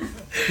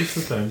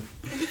 Just the time.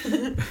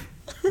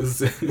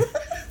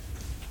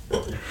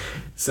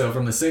 So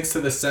from the 6th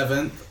to the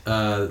 7th,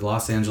 the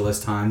Los Angeles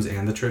Times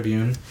and the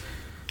Tribune,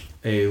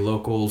 a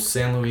local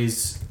San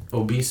Luis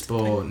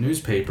Obispo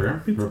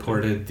newspaper,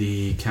 reported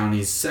the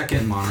county's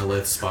second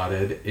monolith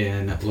spotted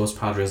in Los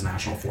Padres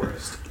National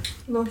Forest.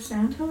 Los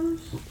Santos?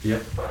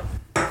 Yep.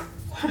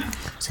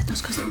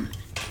 Santos Cousin.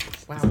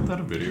 Isn't that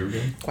a video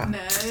game? No.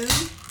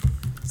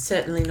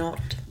 Certainly not.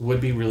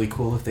 Would be really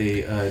cool if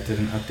they did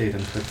an update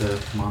and put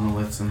the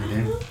monoliths in the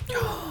game.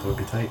 That would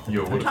be tight.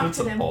 Yo, what if Talk it's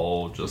to them.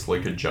 all just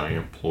like a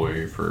giant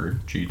ploy for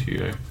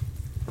GTA?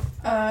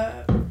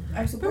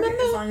 I support it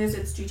as long as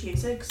it's GTA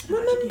 6. not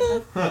GTA Remember?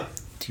 5. Huh.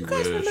 Do you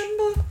guys Wish.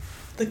 remember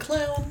the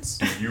clowns?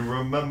 You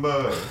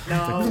remember?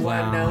 No,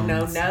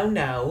 The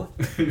no.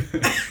 Do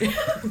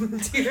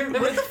you remember?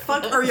 What the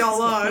fuck are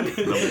y'all on?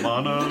 The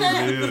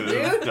monolith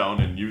Dude. down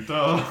in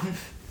Utah.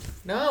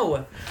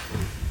 No,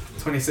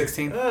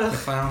 2016. Ugh. The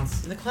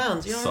clowns. the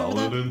clowns. You don't Solid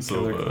remember and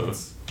Killer sober.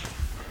 clowns.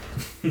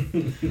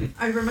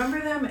 I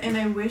remember them, and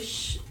I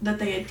wish that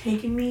they had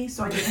taken me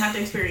so I didn't have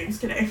to experience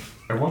today.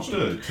 I watched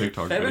a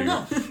TikTok that? Fair video.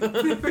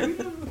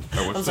 enough.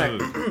 I watched I'm sorry.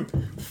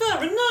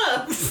 Fair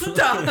enough.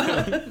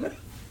 Stop.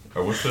 I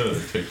watched a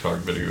TikTok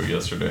video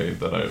yesterday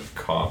that a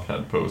cop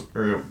had posted,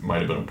 or it might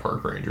have been a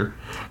park ranger,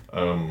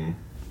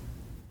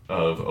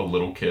 of a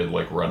little kid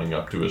like running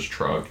up to his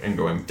truck and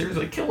going, "There's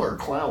a killer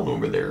clown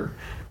over there.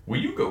 Will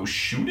you go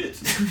shoot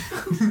it?"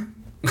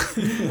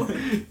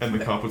 And the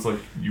cop was like,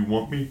 "You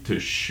want me to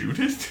shoot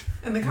it?"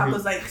 And the cop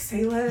was like,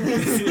 say less.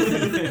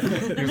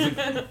 He was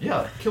like,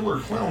 "Yeah, killer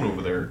clown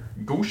over there.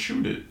 Go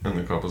shoot it." And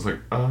the cop was like,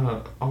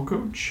 I'll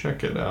go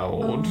check it out."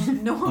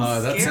 No,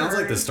 I'm That scared. sounds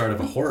like the start of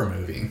a horror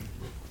movie.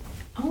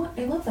 Oh,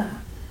 I love that.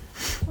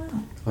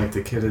 Wow. Like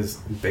the kid is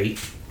bait.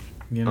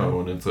 You know? Oh,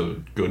 and it's a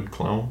good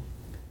clown?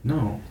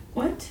 No.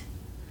 What?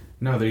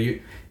 No, they're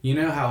you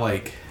know how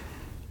like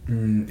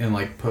in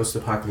like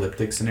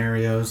post-apocalyptic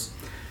scenarios,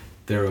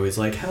 they're always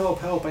like,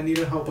 help, I need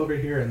help over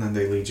here, and then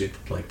they lead you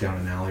like down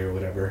an alley or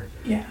whatever.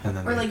 Yeah. And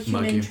then Or they like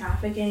mug human you.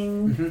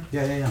 trafficking.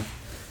 Yeah.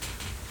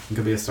 It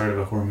could be a start of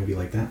a horror movie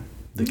like that.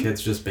 The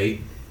kid's just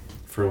bait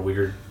for a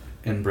weird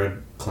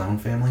inbred clown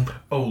family.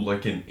 Oh,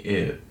 like in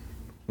It,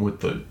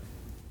 with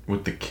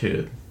the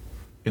kid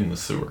in the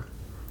sewer.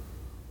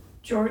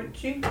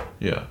 Georgie,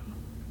 Yeah.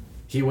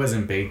 He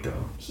wasn't bait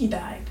though. he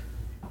died.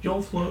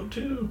 You'll float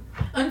too.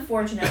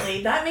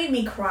 Unfortunately, that made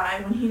me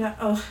cry when he died.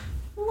 Oh,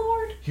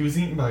 Lord. He was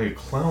eaten by a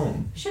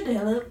clown. Shut the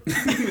hell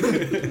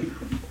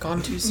up.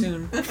 Gone too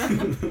soon.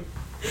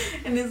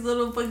 And his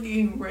little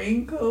fucking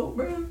raincoat,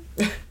 bro.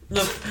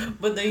 Look,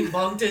 but then he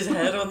bonked his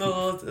head on the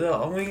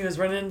little when he was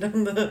running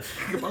down the.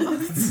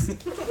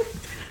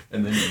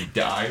 And then he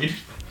died.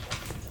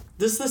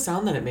 This the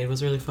sound that it made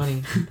was really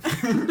funny.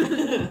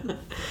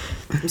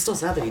 I'm still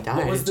sad that he died.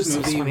 What was It's the just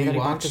movie funny we that he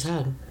bonked watched? his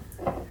head.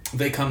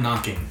 They Come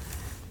Knocking.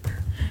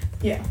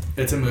 Yeah.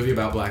 It's a movie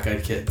about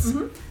black-eyed kids.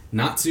 Mhm.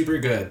 Not super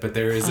good, but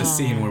there is a Oh.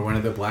 scene where one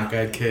of the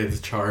black-eyed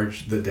kids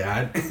charged the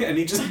dad, and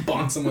he just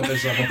bonks him with a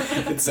shovel.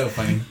 It's so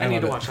funny. I need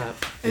love to it. watch that.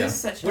 It Yeah. was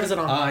such What is it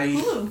on?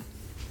 Hulu.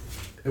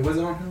 It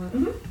wasn't on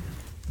Hulu? Mhm.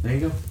 There you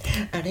go.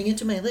 Adding it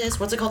to my list.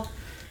 What's it called?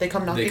 They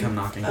come knocking. They Come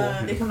Knocking.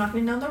 They come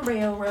knocking down the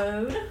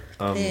railroad.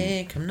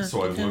 They come knocking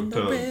So I down looked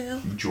the up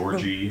rail.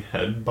 Georgie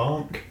head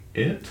bonk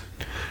it.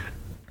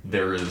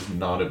 There is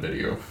not a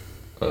video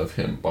of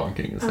him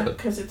bonking his head.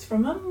 Because it's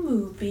from a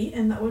movie,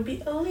 and that would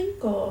be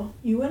illegal.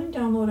 You wouldn't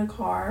download a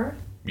car.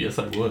 Yes,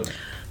 I would.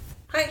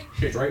 Hi.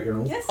 Shit, right,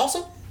 girl. Yes.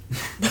 Also,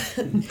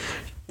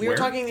 we were Where?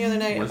 talking the other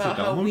night Where's about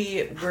the how download?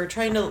 we were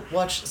trying to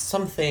watch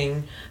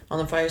something on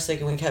the Fire Stick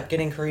and we kept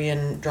getting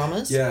Korean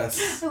dramas.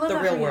 Yes. I love The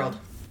that Real for you. World.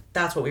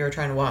 That's what we were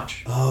trying to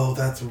watch. Oh,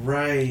 that's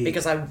right.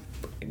 Because I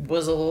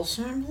was a little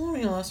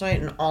ceremonial last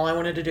night and all I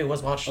wanted to do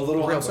was watch a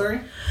little, Real I'm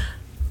sorry?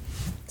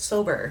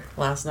 Sober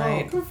last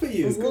night. Oh, good for I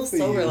you. was a Good little for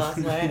sober you. last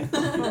night.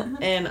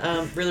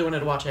 And really wanted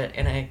to watch it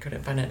and I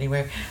couldn't find it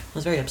anywhere. I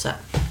was very upset.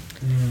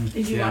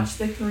 Did you Yeah. watch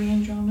the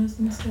Korean dramas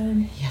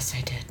instead? Yes,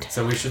 I did.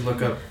 So we should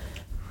look up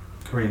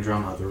Korean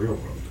drama, The Real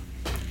World.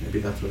 Maybe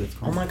that's what it's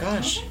Oh called. my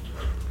gosh.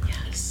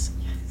 Yes.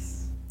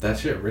 That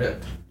shit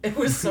ripped. It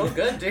was so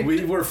good, dude.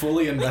 We were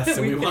fully invested.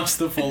 We We- watched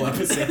the full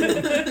episode.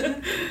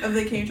 Of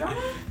the K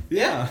drama?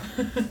 Yeah.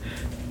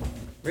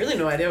 Really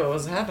no idea what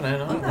was happening. I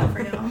Love don't that know.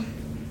 for y'all.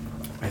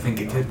 I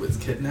think a kid was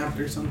kidnapped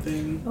or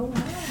something. Oh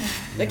wow.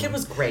 That kid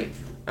was great.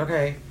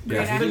 Okay.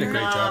 Great he did a actor.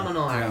 great job.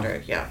 Phenomenal Yeah.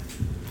 actor. Yeah.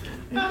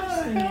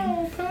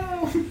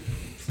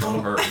 It's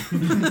not her.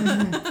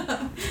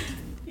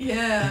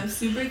 Yeah,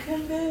 super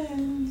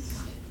convinced.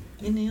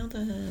 You nailed it.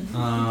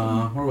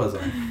 Where was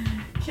I?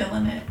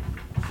 Killing it.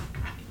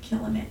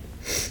 Killing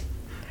it.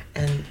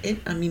 And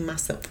I mean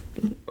myself.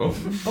 Oh,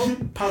 Oh,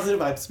 positive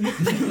vibes.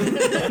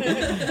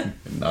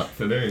 not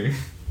today.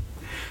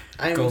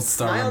 I Gold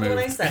star smiled when I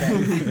removed. said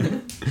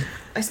it.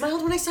 I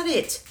smiled when I said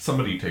it.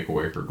 Somebody take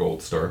away her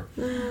gold star.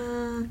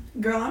 Girl,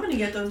 I'm gonna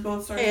get those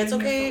gold stars. Hey, it's in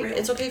here okay. for real.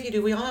 It's okay if you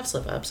do. We all have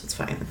slip ups. It's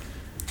fine.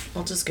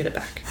 I'll just get it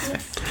back. It's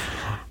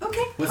fine.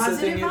 Okay. What's the Positive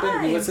thing you've been?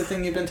 vibes. What's the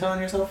thing you've been telling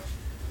yourself?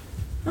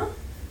 Huh?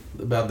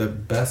 About the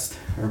best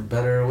or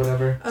better or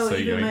whatever. Oh,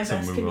 Say even my yikes and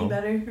best move can be on.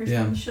 better or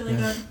Yeah, some shit like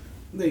yeah. that.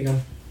 There you go.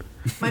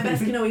 My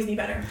best can always be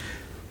better.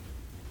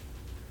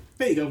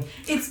 There you go.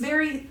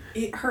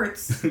 It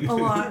hurts a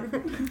lot.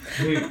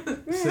 Hey,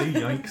 say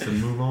yikes and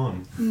move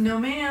on. No,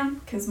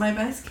 ma'am, because my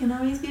best can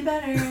always be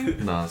better.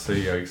 Nah, say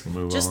yikes and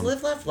move Just on.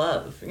 live, laugh,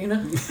 love. You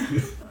know.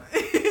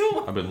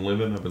 I've been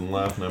living, I've been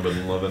laughing, I've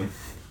been loving.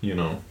 You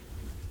know.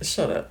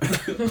 Shut up.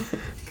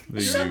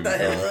 Shut the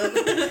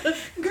hell up.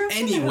 Girl,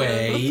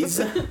 Anyways,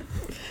 on the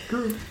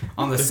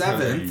What are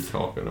you 7th,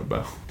 talking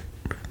about?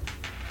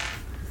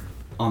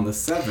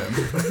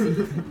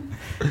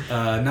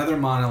 another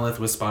monolith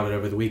was spotted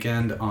over the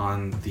weekend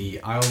on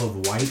the Isle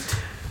of Wight.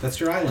 That's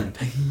your island.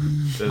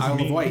 That's Isle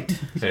me. of Wight.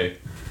 Hey,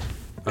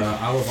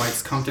 Isle of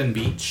Wight's Compton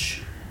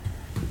Beach,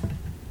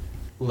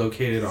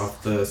 located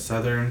off the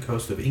southern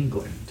coast of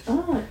England.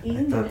 Oh,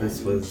 I thought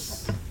this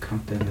was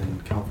Compton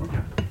in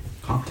California.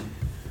 Compton.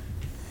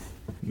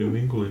 New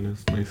England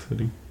is my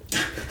city.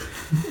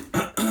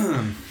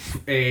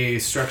 A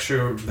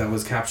structure that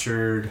was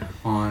captured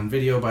on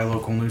video by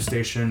local news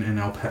station in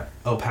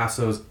El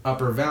Paso's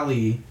Upper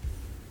Valley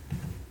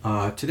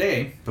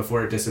today,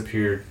 before it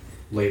disappeared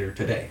later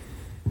today.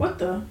 What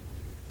the?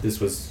 This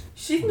was...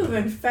 She's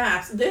moving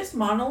fast. This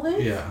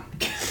monolith Yeah.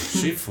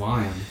 She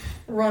flying.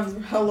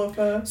 runs hella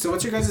fast. So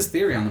what's your guys'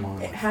 theory on the It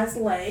monolith? has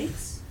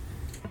legs.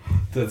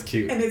 That's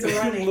cute. And it's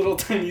running. Little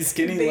tiny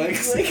skinny Baby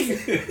legs.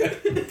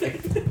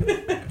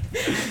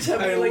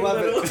 Chubby, I like,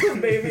 love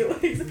little baby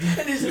legs. And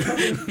it's just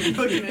fucking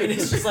looking at And it.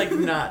 it's just like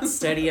not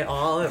steady at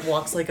all. It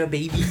walks like a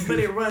baby. But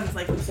it runs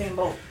like Usain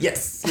Bolt.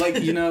 Yes.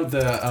 Like, you know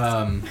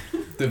the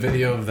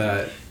video of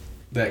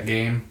that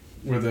game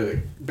where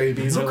the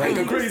babies are like,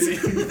 go crazy.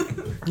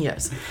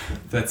 Yes.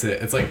 That's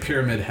it. It's like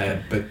Pyramid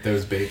Head, but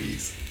those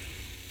babies.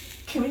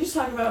 Can we just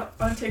talk about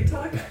on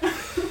TikTok?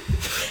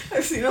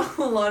 I've seen a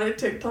lot of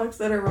TikToks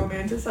that are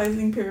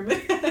romanticizing Pyramid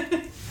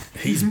Head.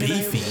 He's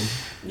beefy.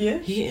 Yeah.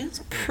 He is.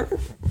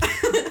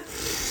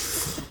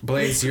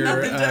 Blaze, you're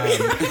Hit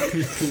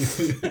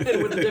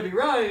with the Debbie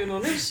Ryan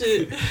on this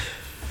shit.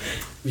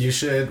 you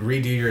should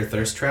redo your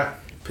thirst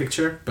trap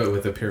picture, but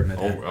with a pyramid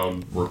head.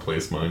 I'll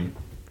replace mine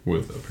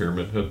with a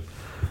pyramid head.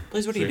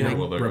 Blaze, what are you Signal doing?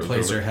 while that goes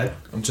Replace over. your head.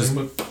 I'm Just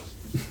just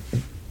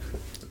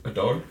with a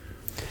dog.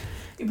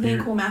 You playing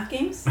You're- cool math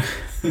games?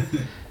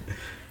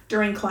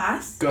 During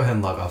class? go ahead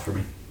and log off for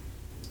me.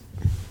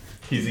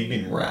 He's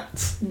eating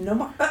rats. No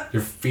more.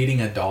 You're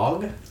feeding a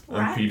dog? I'm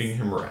Rats? feeding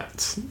him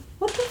rats.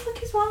 What the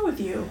fuck is wrong with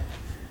you?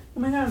 Oh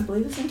my god,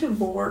 Blaze is into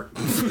vor.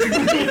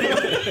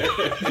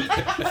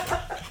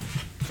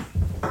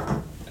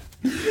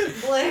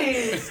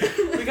 Blaze!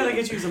 We gotta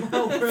get you some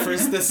help.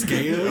 First the I was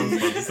scale.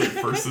 about to say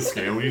first the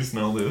scalies,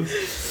 now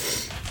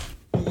this.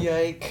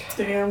 Yike.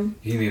 Damn.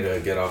 You need to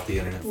get off the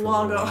internet for a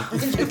Log little off.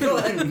 while. Go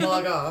ahead and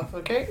log off,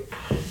 okay?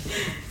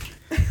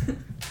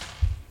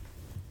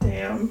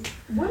 Damn.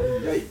 What?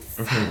 Okay,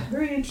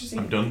 Very I'm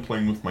interesting. done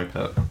playing with my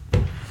pet.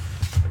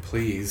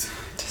 Please.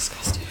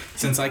 Disgusting.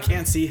 Since I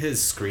can't see his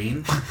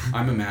screen,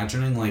 I'm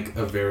imagining like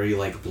a very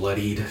like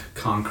bloodied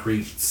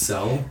concrete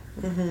cell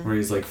where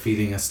he's like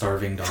feeding a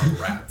starving dog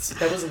rats.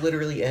 That was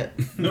literally it.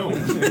 No.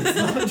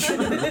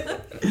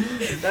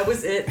 That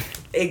was it.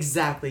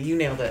 Exactly. You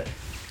nailed it.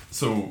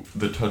 So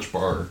the touch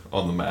bar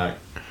on the Mac,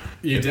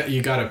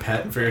 You got a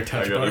pet for your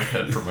touch I got bar? a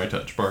pet for my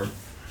touch bar,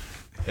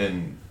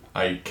 and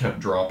I kept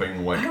dropping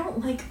I like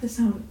don't like the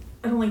sound.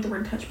 I don't like the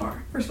word touch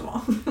bar, first of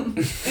all.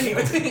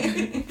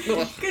 Anyway.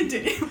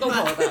 Continue. Don't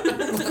call it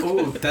that.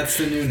 Oh, that's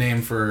the new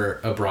name for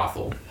a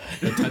brothel.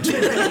 A touch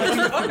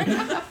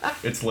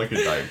it's like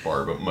a dive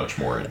bar but much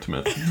more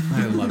intimate.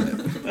 I love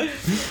it.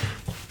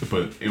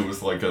 But it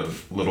was like a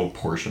little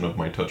portion of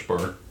my touch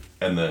bar,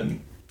 and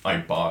then I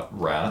bought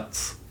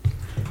rats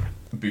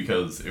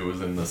because it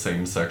was in the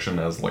same section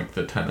as like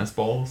the tennis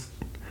balls,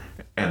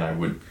 and I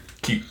would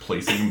keep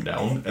placing them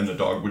down, and the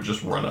dog would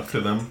just run up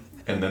to them,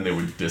 and then they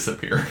would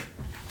disappear.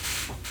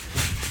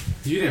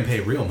 You didn't pay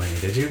real money,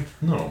 did you?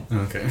 No,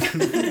 Okay.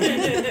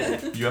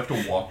 you have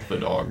to walk the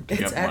dog to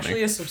It's get actually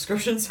money. a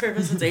subscription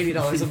service. It's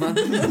 $80 a month.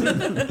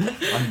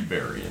 I'm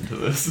very into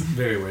this.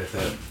 Very worth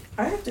it.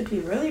 I have to pee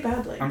really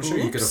badly. I'm sure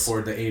you could Oops.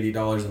 afford the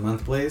 $80 a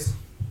month, Blaze.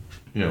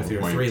 Yeah, With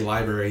your my, 3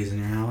 libraries in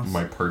your house.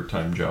 my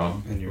part-time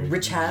job. and your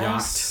Rich yacht.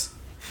 house.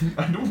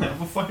 I don't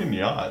have a fucking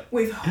yacht.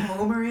 With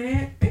Homer in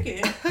it?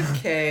 Okay.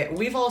 Okay,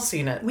 we've all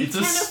seen it. We It's a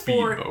can't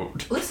afford.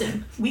 speedboat.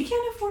 Listen, we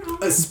can't afford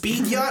Homer. A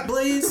speed yacht,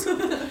 Blaze?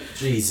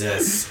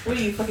 Jesus. What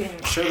are you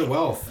fucking Show the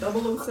wealth.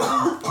 007?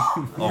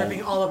 I'm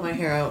ripping all of my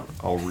hair out.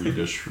 I'll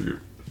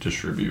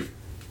distribute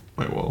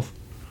my wealth.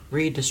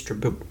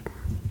 Redistribute.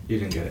 You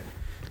didn't get it.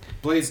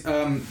 Blaze,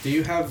 do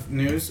you have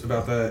news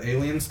about the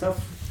alien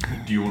stuff?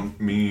 Do you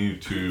want me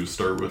to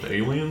start with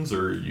aliens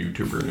or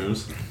YouTuber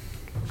news?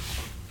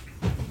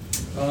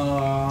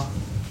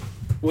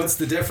 What's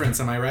the difference?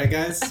 Am I right,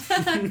 guys?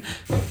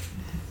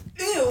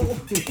 Ew.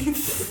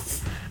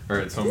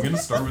 Alright, so I'm gonna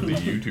start with the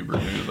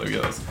YouTuber news, I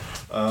guess.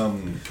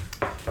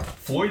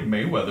 Floyd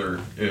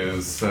Mayweather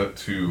is set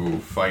to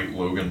fight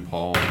Logan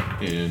Paul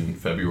in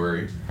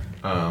February.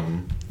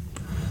 No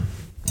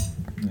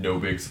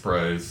big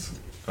surprise.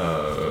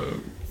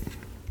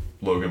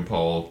 Logan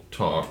Paul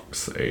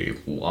talks a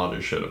lot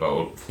of shit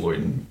about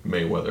Floyd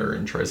Mayweather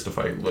and tries to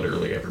fight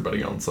literally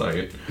everybody on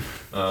site.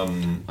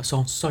 That's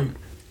on site.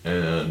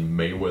 And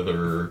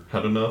Mayweather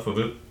had enough of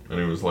it, and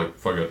he was like,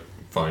 fuck it,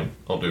 fine,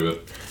 I'll do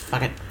it.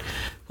 Fuck it.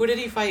 Who did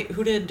he fight?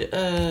 Who did,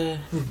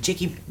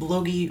 Jakey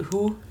Logie,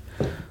 who?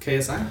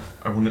 KSI?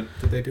 I want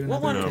Did they do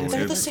What another one? No, They're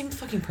the it's- same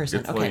fucking person.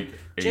 it's Okay. like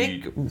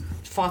Jake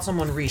fought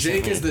someone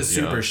recently. Jake is the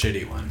super Yeah.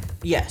 shitty one.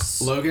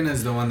 Yes. Logan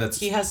is the one that's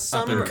He has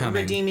up some and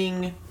coming.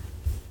 redeeming.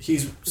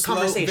 He's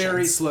conversations.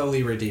 very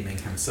slowly redeeming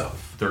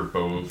himself. they're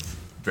both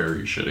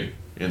very shitty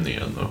in the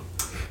end, though.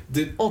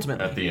 Did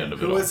Ultimately. At the end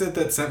of it who all. was it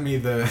that sent me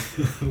the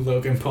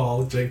Logan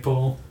Paul, Jake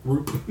Paul,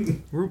 Roop?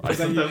 I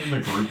sent that in the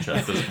group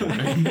chat this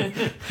morning.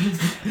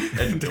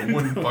 And no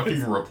one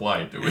fucking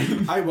replied to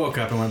it. I woke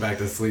up and went back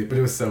to sleep, but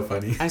it was so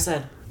funny. I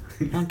said,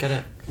 I don't get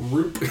it.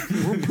 Roop.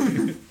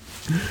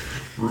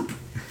 Root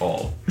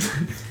all.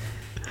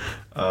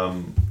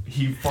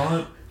 He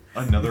fought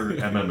another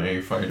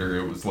MMA fighter.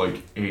 It was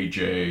like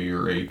AJ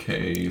or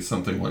AK,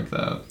 something like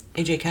that.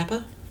 AJ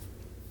Kappa?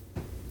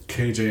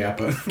 KJ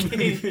Appa.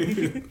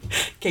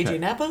 KJ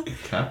Napa?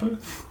 Kappa?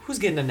 Who's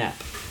getting a nap?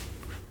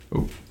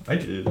 Oh, I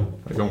did.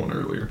 I got one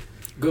earlier.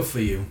 Good for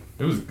you.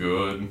 It was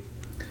good.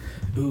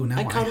 Ooh, now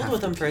I cuddled have with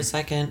to him for a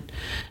second,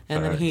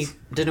 and then he Facts.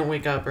 didn't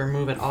wake up or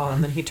move at all,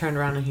 and then he turned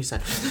around and he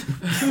said,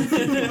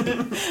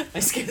 I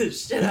scared the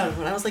shit out of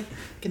him. I was like,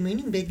 good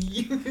morning,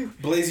 baby.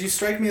 Blaze, you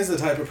strike me as the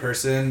type of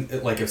person,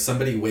 like if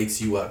somebody wakes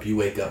you up, you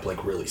wake up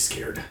like really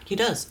scared. He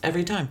does,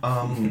 every time.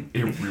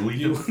 It really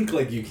You look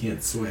like you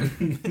can't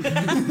swim.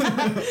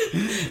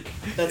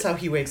 That's how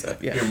he wakes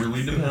up, It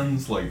really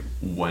depends, like,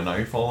 when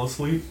I fall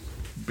asleep.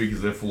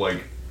 Because if,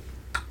 like,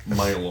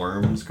 my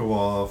alarms go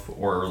off,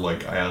 or,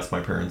 like, I ask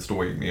my parents to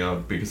wake me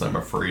up because I'm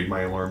afraid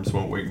my alarms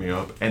won't wake me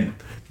up, and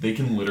they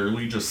can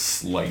literally just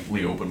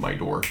slightly open my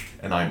door,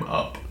 and I'm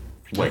up.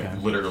 Like, Okay.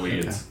 literally,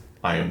 Okay.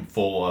 I am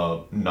full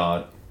up,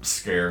 not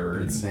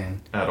scared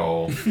Insane. at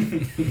all.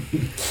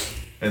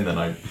 And then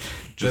I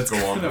just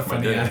That's go on kind of with my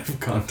funny day. out of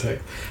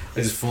context.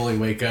 I just fully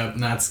wake up,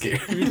 not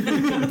scared.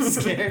 I'm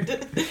scared.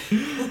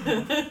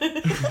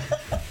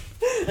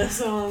 That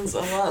sounds a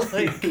lot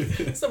like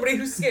somebody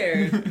who's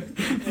scared.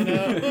 You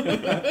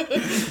know?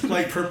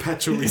 Like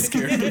perpetually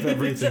scared of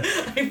everything.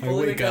 I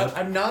fully wake up.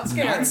 I'm not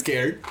scared. Not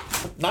scared.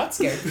 Not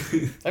scared.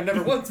 I've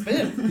never once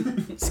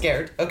been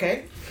scared,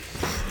 okay?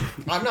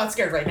 I'm not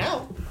scared right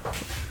now.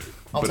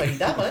 I'll tell you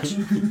that much.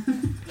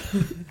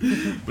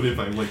 But if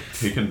I like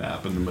take a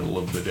nap in the middle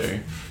of the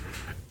day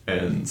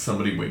and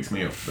somebody wakes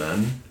me up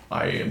then,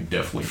 I am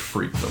definitely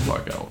freaked the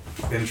fuck out.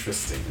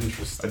 Interesting.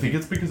 I think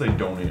it's because I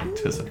don't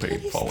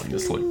anticipate falling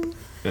asleep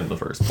in the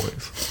first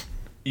place.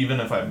 Even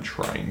if I'm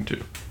trying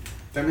to.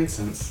 That makes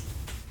sense.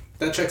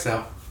 That checks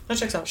out. That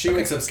checks out. She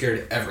wakes up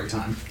scared every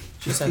time.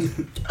 She says,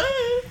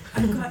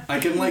 I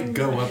can like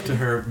go up to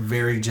her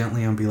very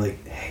gently and be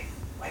like, "Hey,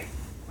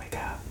 wake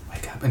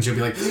up," and she'll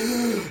be like,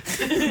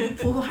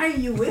 Well, why are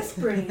you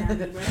whispering at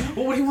me, bro?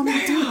 "Well, what do you want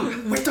me to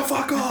do? Wake the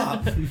fuck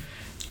up!"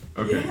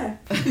 Okay.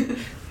 Yeah.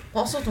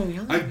 also don't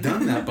yell. I've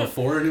done that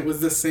before, and it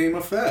was the same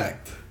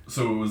effect.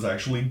 So it was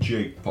actually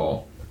Jake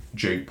Paul.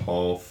 Jake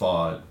Paul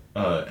fought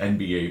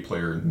NBA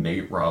player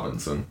Nate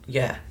Robinson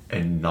Yeah.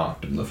 and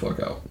knocked him the fuck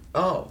out.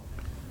 Oh.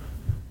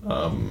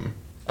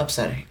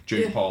 Upsetting.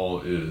 Jake Yeah.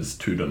 Paul is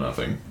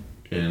 2-0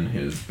 in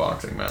his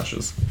boxing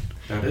matches.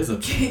 That is a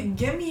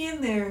Get me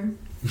in there.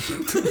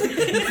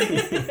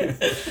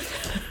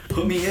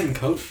 put me in,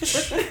 coach.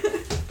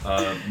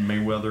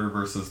 Mayweather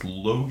versus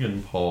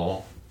Logan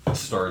Paul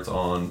starts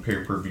on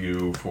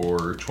pay-per-view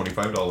for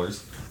 $25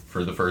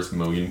 for the first 1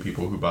 million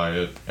people who buy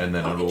it, and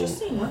then Oh, it'll...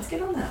 interesting. Let's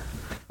get on that.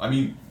 I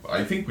mean,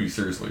 I think we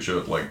seriously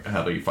should, like,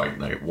 have a fight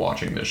night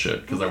watching this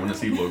shit, because I want to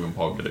see Logan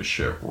Paul get his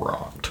shit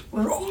rocked.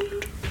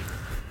 Let's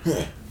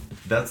see.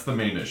 That's the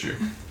main issue.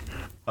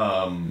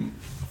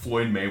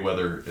 Floyd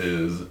Mayweather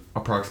is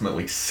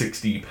approximately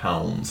 60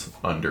 pounds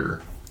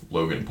under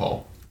Logan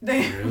Paul,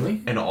 They,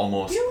 Really? and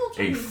almost You're not a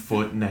kidding.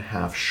 foot and a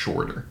half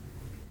shorter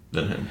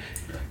than him.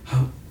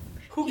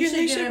 Who you gives should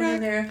me get shit him in back?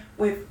 there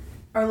with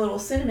our little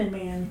cinnamon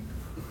man.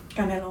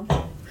 Canelo.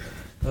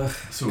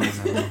 So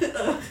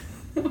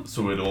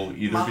so it'll My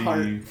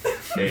either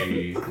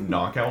be a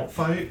knockout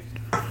fight,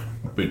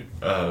 but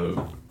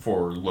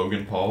for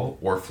Logan Paul,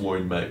 or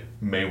Floyd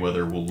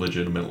Mayweather will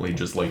legitimately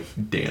just like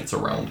dance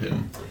around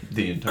him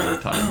the entire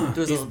time.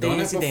 Do his little Done it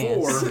dancey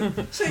dance.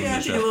 before. So yeah,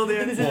 I think a little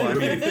dance. Well, I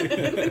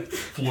mean,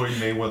 Floyd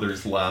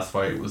Mayweather's last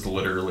fight was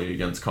literally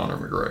against Conor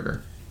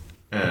McGregor,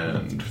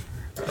 and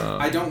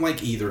I don't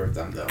like either of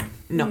them though.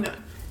 No.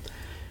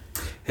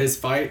 His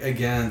fight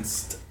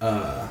against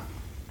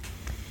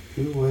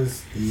who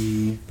was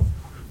the?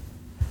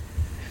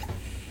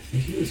 I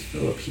think he was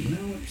Filipino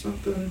or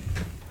something.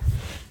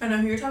 I know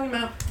who you're talking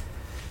about.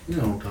 You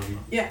know what I'm talking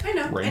about. Yeah, I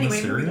know. Rey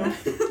Anyway,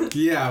 Mysterio?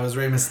 Yeah, it was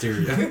Rey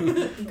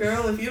Mysterio.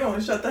 girl, if you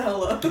don't shut the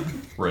hell up.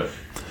 Rip.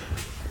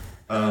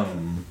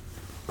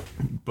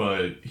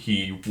 But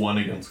he won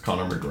against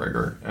Conor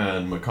McGregor,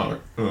 and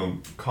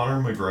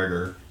Conor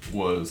McGregor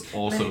was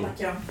also Manny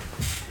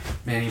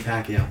Pacquiao. Manny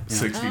Pacquiao. Yeah.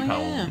 60 Oh, yeah.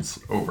 pounds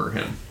over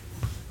him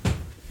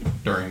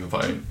during the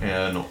fight,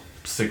 and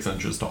 6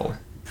 inches taller.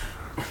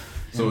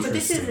 So But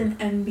this is an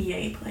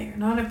NBA player,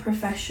 not a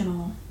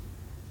professional.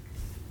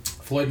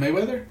 Floyd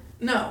Mayweather?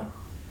 No,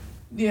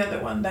 the other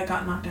one that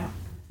got knocked out.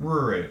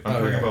 right. I'm Oh,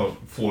 talking yeah. about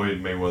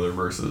Floyd Mayweather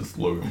versus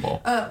Logan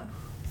Paul. Oh,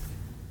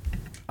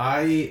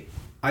 I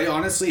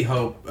honestly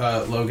hope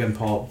Logan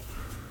Paul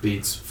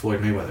beats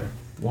Floyd Mayweather.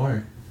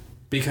 Why?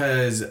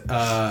 Because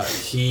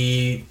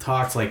he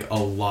talked like a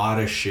lot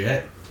of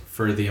shit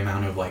for the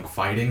amount of like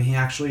fighting he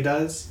actually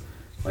does,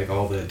 like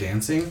all the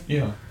dancing.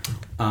 Yeah.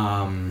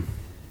 And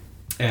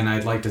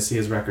I'd like to see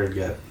his record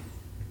get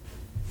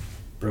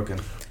broken.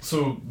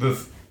 So the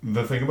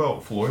thing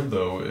about Floyd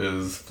though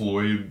is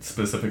Floyd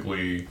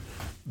specifically,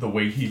 the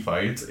way he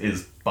fights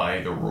is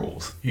by the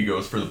rules. He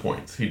goes for the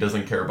points. He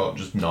doesn't care about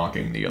just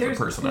knocking the other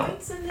person out.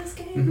 There's points in this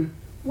game? Mm-hmm.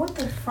 What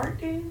the fart,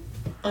 dude?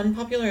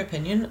 Unpopular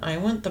opinion, I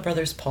want the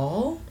brothers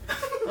Paul.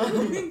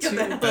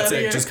 That's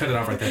it. Just cut it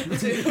off right there.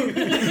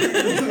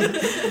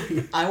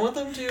 I want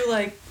them to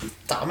like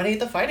dominate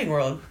the fighting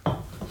world.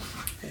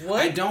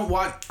 What? I don't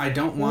want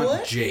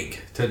What?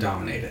 Jake to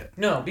dominate it.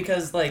 No,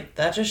 because like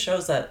that just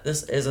shows that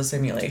this is a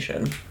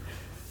simulation,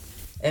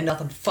 and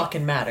nothing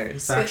fucking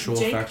matters. Factual,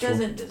 But Jake factual.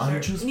 doesn't deserve.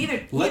 Let's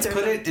neither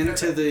put of it them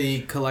into deserve the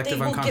They collective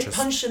will get unconscious.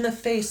 punched in the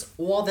face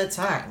all the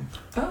time.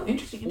 Oh,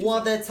 interesting.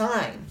 All the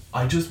time.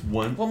 I just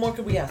want What more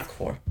could we ask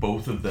for?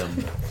 both of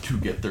them to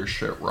get their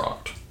shit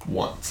rocked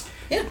once.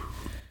 Yeah.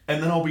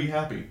 And then I'll be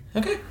happy.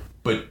 Okay.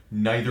 But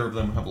neither of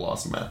them have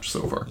lost a match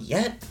so far.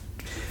 Yet.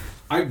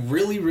 I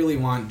really, really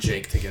want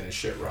Jake to get his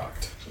shit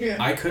rocked. Yeah.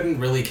 I couldn't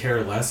really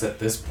care less at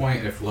this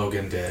point if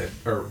Logan did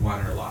or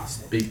won or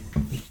lost.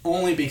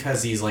 Only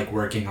because he's like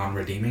working on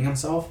redeeming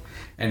himself,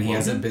 and he Logan?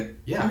 hasn't been.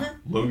 Yeah.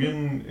 Mm-hmm.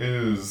 Logan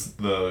is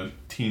the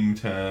Team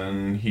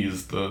 10.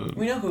 He's the...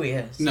 We know who he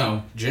is.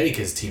 No, Jake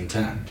is Team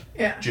 10.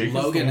 Yeah. Jake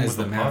Logan is is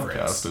the the one with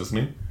Mavericks. podcast, isn't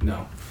he?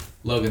 No,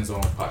 Logan's the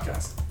one with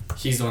podcast.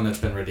 He's the one that's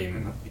been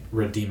redeeming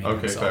Okay,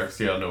 himself. facts.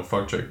 Yeah, no,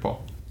 fuck Jake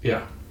Paul.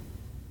 Yeah.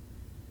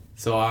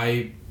 So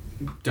I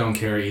don't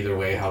care either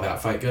way how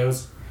that fight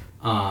goes.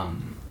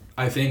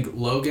 I think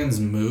Logan's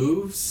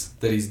moves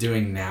that he's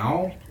doing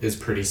now is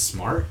pretty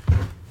smart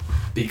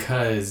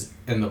because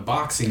in the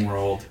boxing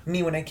world,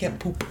 Me when I can't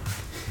poop.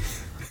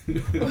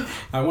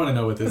 I want to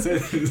know what this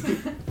is.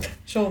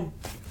 Show him.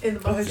 In the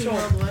Go ahead, boxing show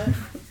world, him. what?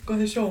 Go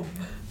ahead, show him.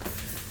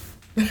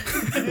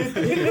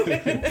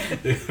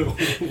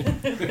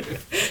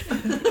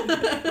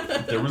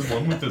 There was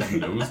one with his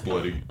nose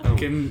bloody. I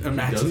can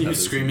imagine does you have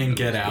his screaming nose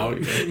 "Get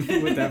out"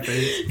 bloody. with that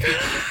face.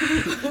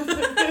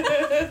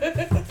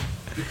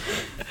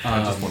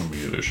 I just want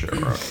to be a shit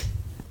rock.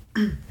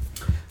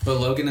 But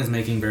Logan is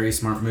making very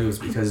smart moves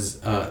because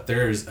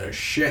there's a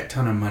shit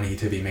ton of money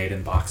to be made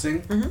in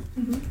boxing.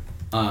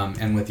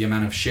 And with the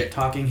amount of shit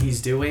talking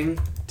he's doing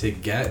to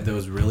get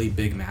those really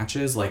big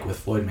matches, like with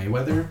Floyd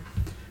Mayweather,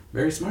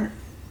 very smart.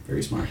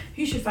 Very smart.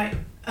 You should fight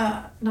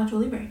Nacho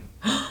Libre.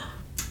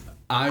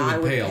 I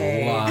would pay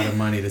a lot of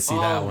money to see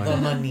that all one. the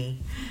money.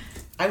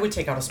 I would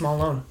take out a small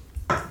loan.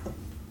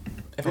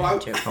 If I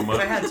had to. How If much?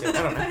 I had to. I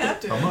don't I know. have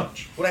to. How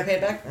much? Would I pay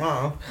it back? I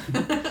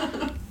don't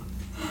know.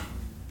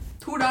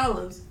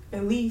 $2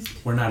 at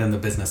least. We're not in the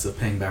business of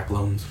paying back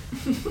loans.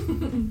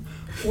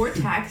 Or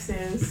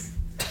taxes.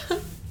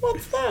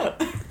 What's that?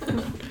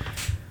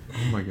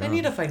 Oh my god. I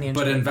need a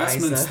financial But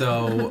investments,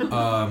 advisor.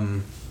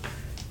 though,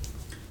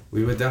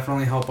 we would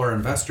definitely help our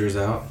investors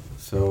out.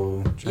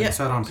 So check us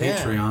out on Yeah.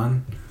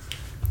 Patreon.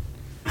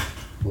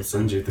 We'll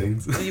send you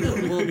things. We'll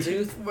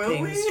do Will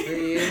things we? for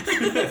you.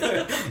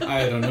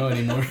 I don't know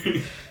anymore.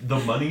 The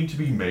money to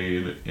be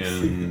made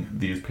in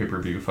these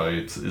pay-per-view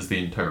fights is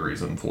the entire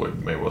reason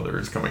Floyd Mayweather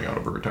is coming out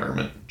of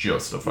retirement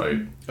just to fight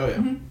Oh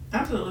yeah.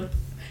 Absolutely.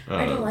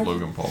 I don't like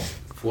Logan Paul.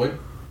 Floyd?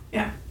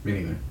 Yeah. Me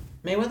neither.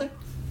 Mayweather?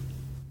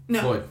 No.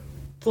 Floyd.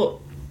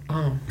 Floyd.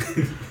 Oh.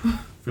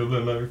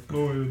 Feeling like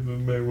Floyd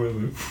and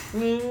Mayweather.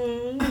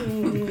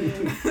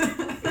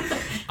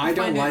 I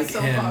don't find it like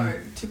so him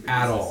hard to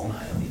at produce a all.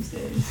 smile these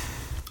days.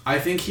 I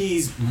think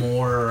he's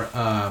more.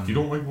 You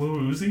don't like Lil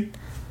Uzi?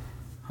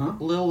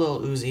 Lil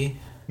Uzi.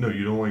 No,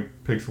 you don't like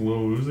pics of Lil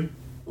Uzi?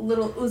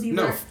 Little Uzi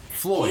No, Vert.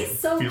 Floyd. He's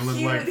so Feeling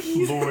cute. like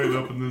He's Floyd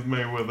up in this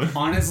Mayweather.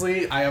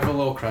 Honestly, I have a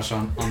little crush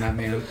on that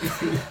man.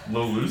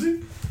 Lil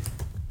Uzi?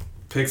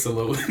 Pixel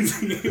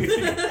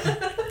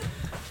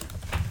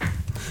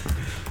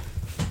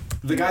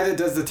The guy that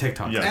does the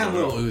TikToks. Yeah, and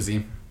no, Lil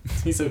Uzi.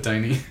 He's so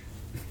tiny.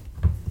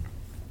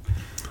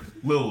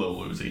 Lil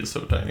Uzi is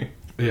so tiny.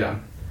 Yeah.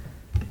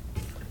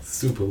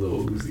 Super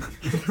Lil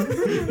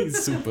Uzi.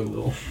 He's super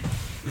little.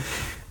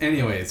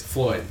 Anyways,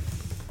 Floyd.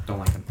 Don't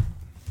like him.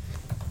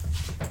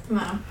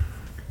 No.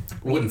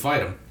 Wouldn't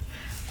fight him.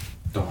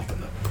 Don't like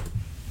him though.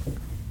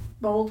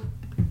 Bold.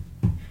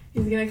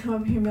 He's gonna come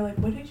up here and be like,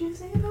 what did you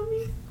say about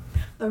me?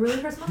 That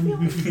really hurts my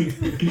feelings. And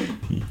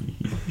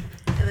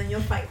then you'll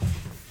fight.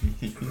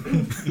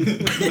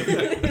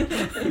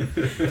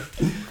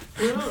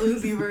 Little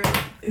Uzi Vert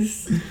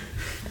is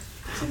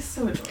just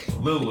so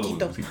adorable. Lil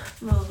Uzi.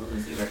 Little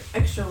Uzi Vert.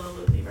 Extra little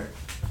Uzi Vert.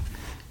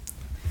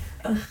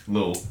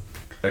 Lil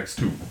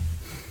X2.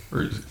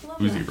 Or is it Love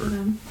Uzi that for Vert?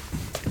 them.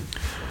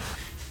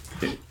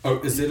 Oh,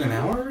 is it an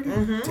hour already?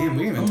 Damn,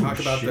 we didn't even Oh, talk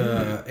about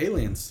the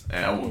aliens.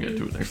 Yeah, we'll get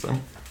to it next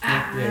time.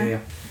 Yeah.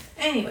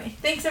 Anyway,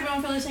 thanks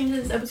everyone for listening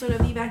to this episode of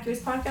the Evacuous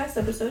Podcast,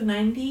 episode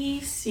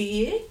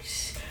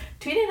 96.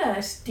 tweeted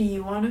us, do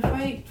you want to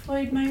fight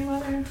Floyd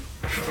Mayweather?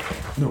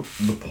 No,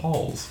 the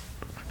Pauls.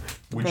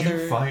 Would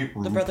you fight the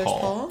RuPaul? brothers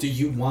Paul? Do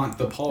you want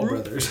the Paul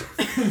brothers?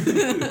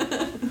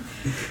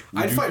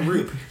 I'd fight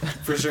Roop,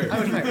 for sure. I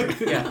would fight Roop,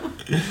 yeah.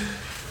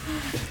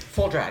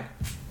 Full drag.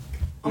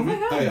 Oh my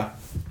god. Oh, yeah.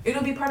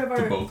 It'll be part of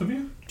The our both of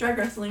you? drag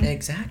wrestling.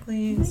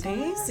 Exactly. Oh my See?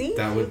 God. See?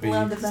 That would be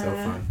Love so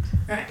that. fun.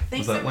 Alright,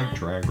 thanks Was that like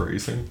everyone. drag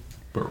racing,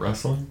 but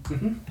wrestling?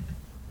 Mm-hmm.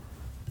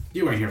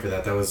 You weren't here for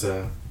that. That was,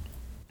 The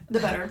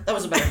better. That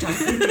was a better time.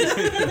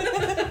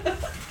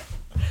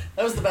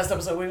 That was the best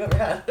episode we've ever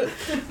had.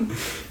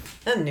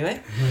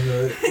 Anyway.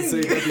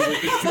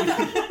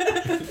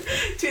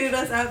 Tweeted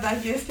us at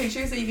Vacuous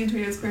Pictures, so you can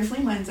tweet us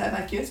personally. Mine's at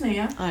Vacuous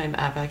Naya. I'm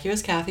at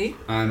Vacuous Kathy.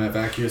 I'm at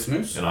Vacuous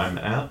Moose. And I'm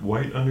at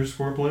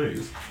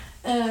white_blaze.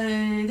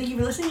 Thank you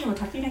for listening, and we'll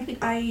talk to you next week.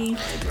 Bye.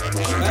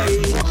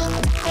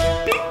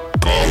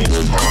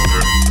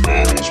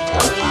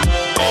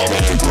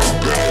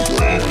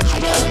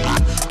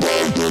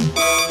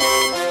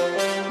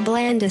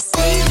 Blandis.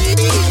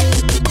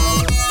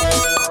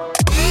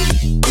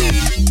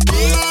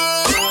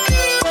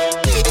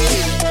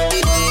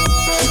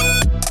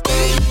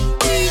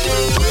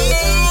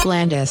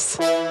 Blandis.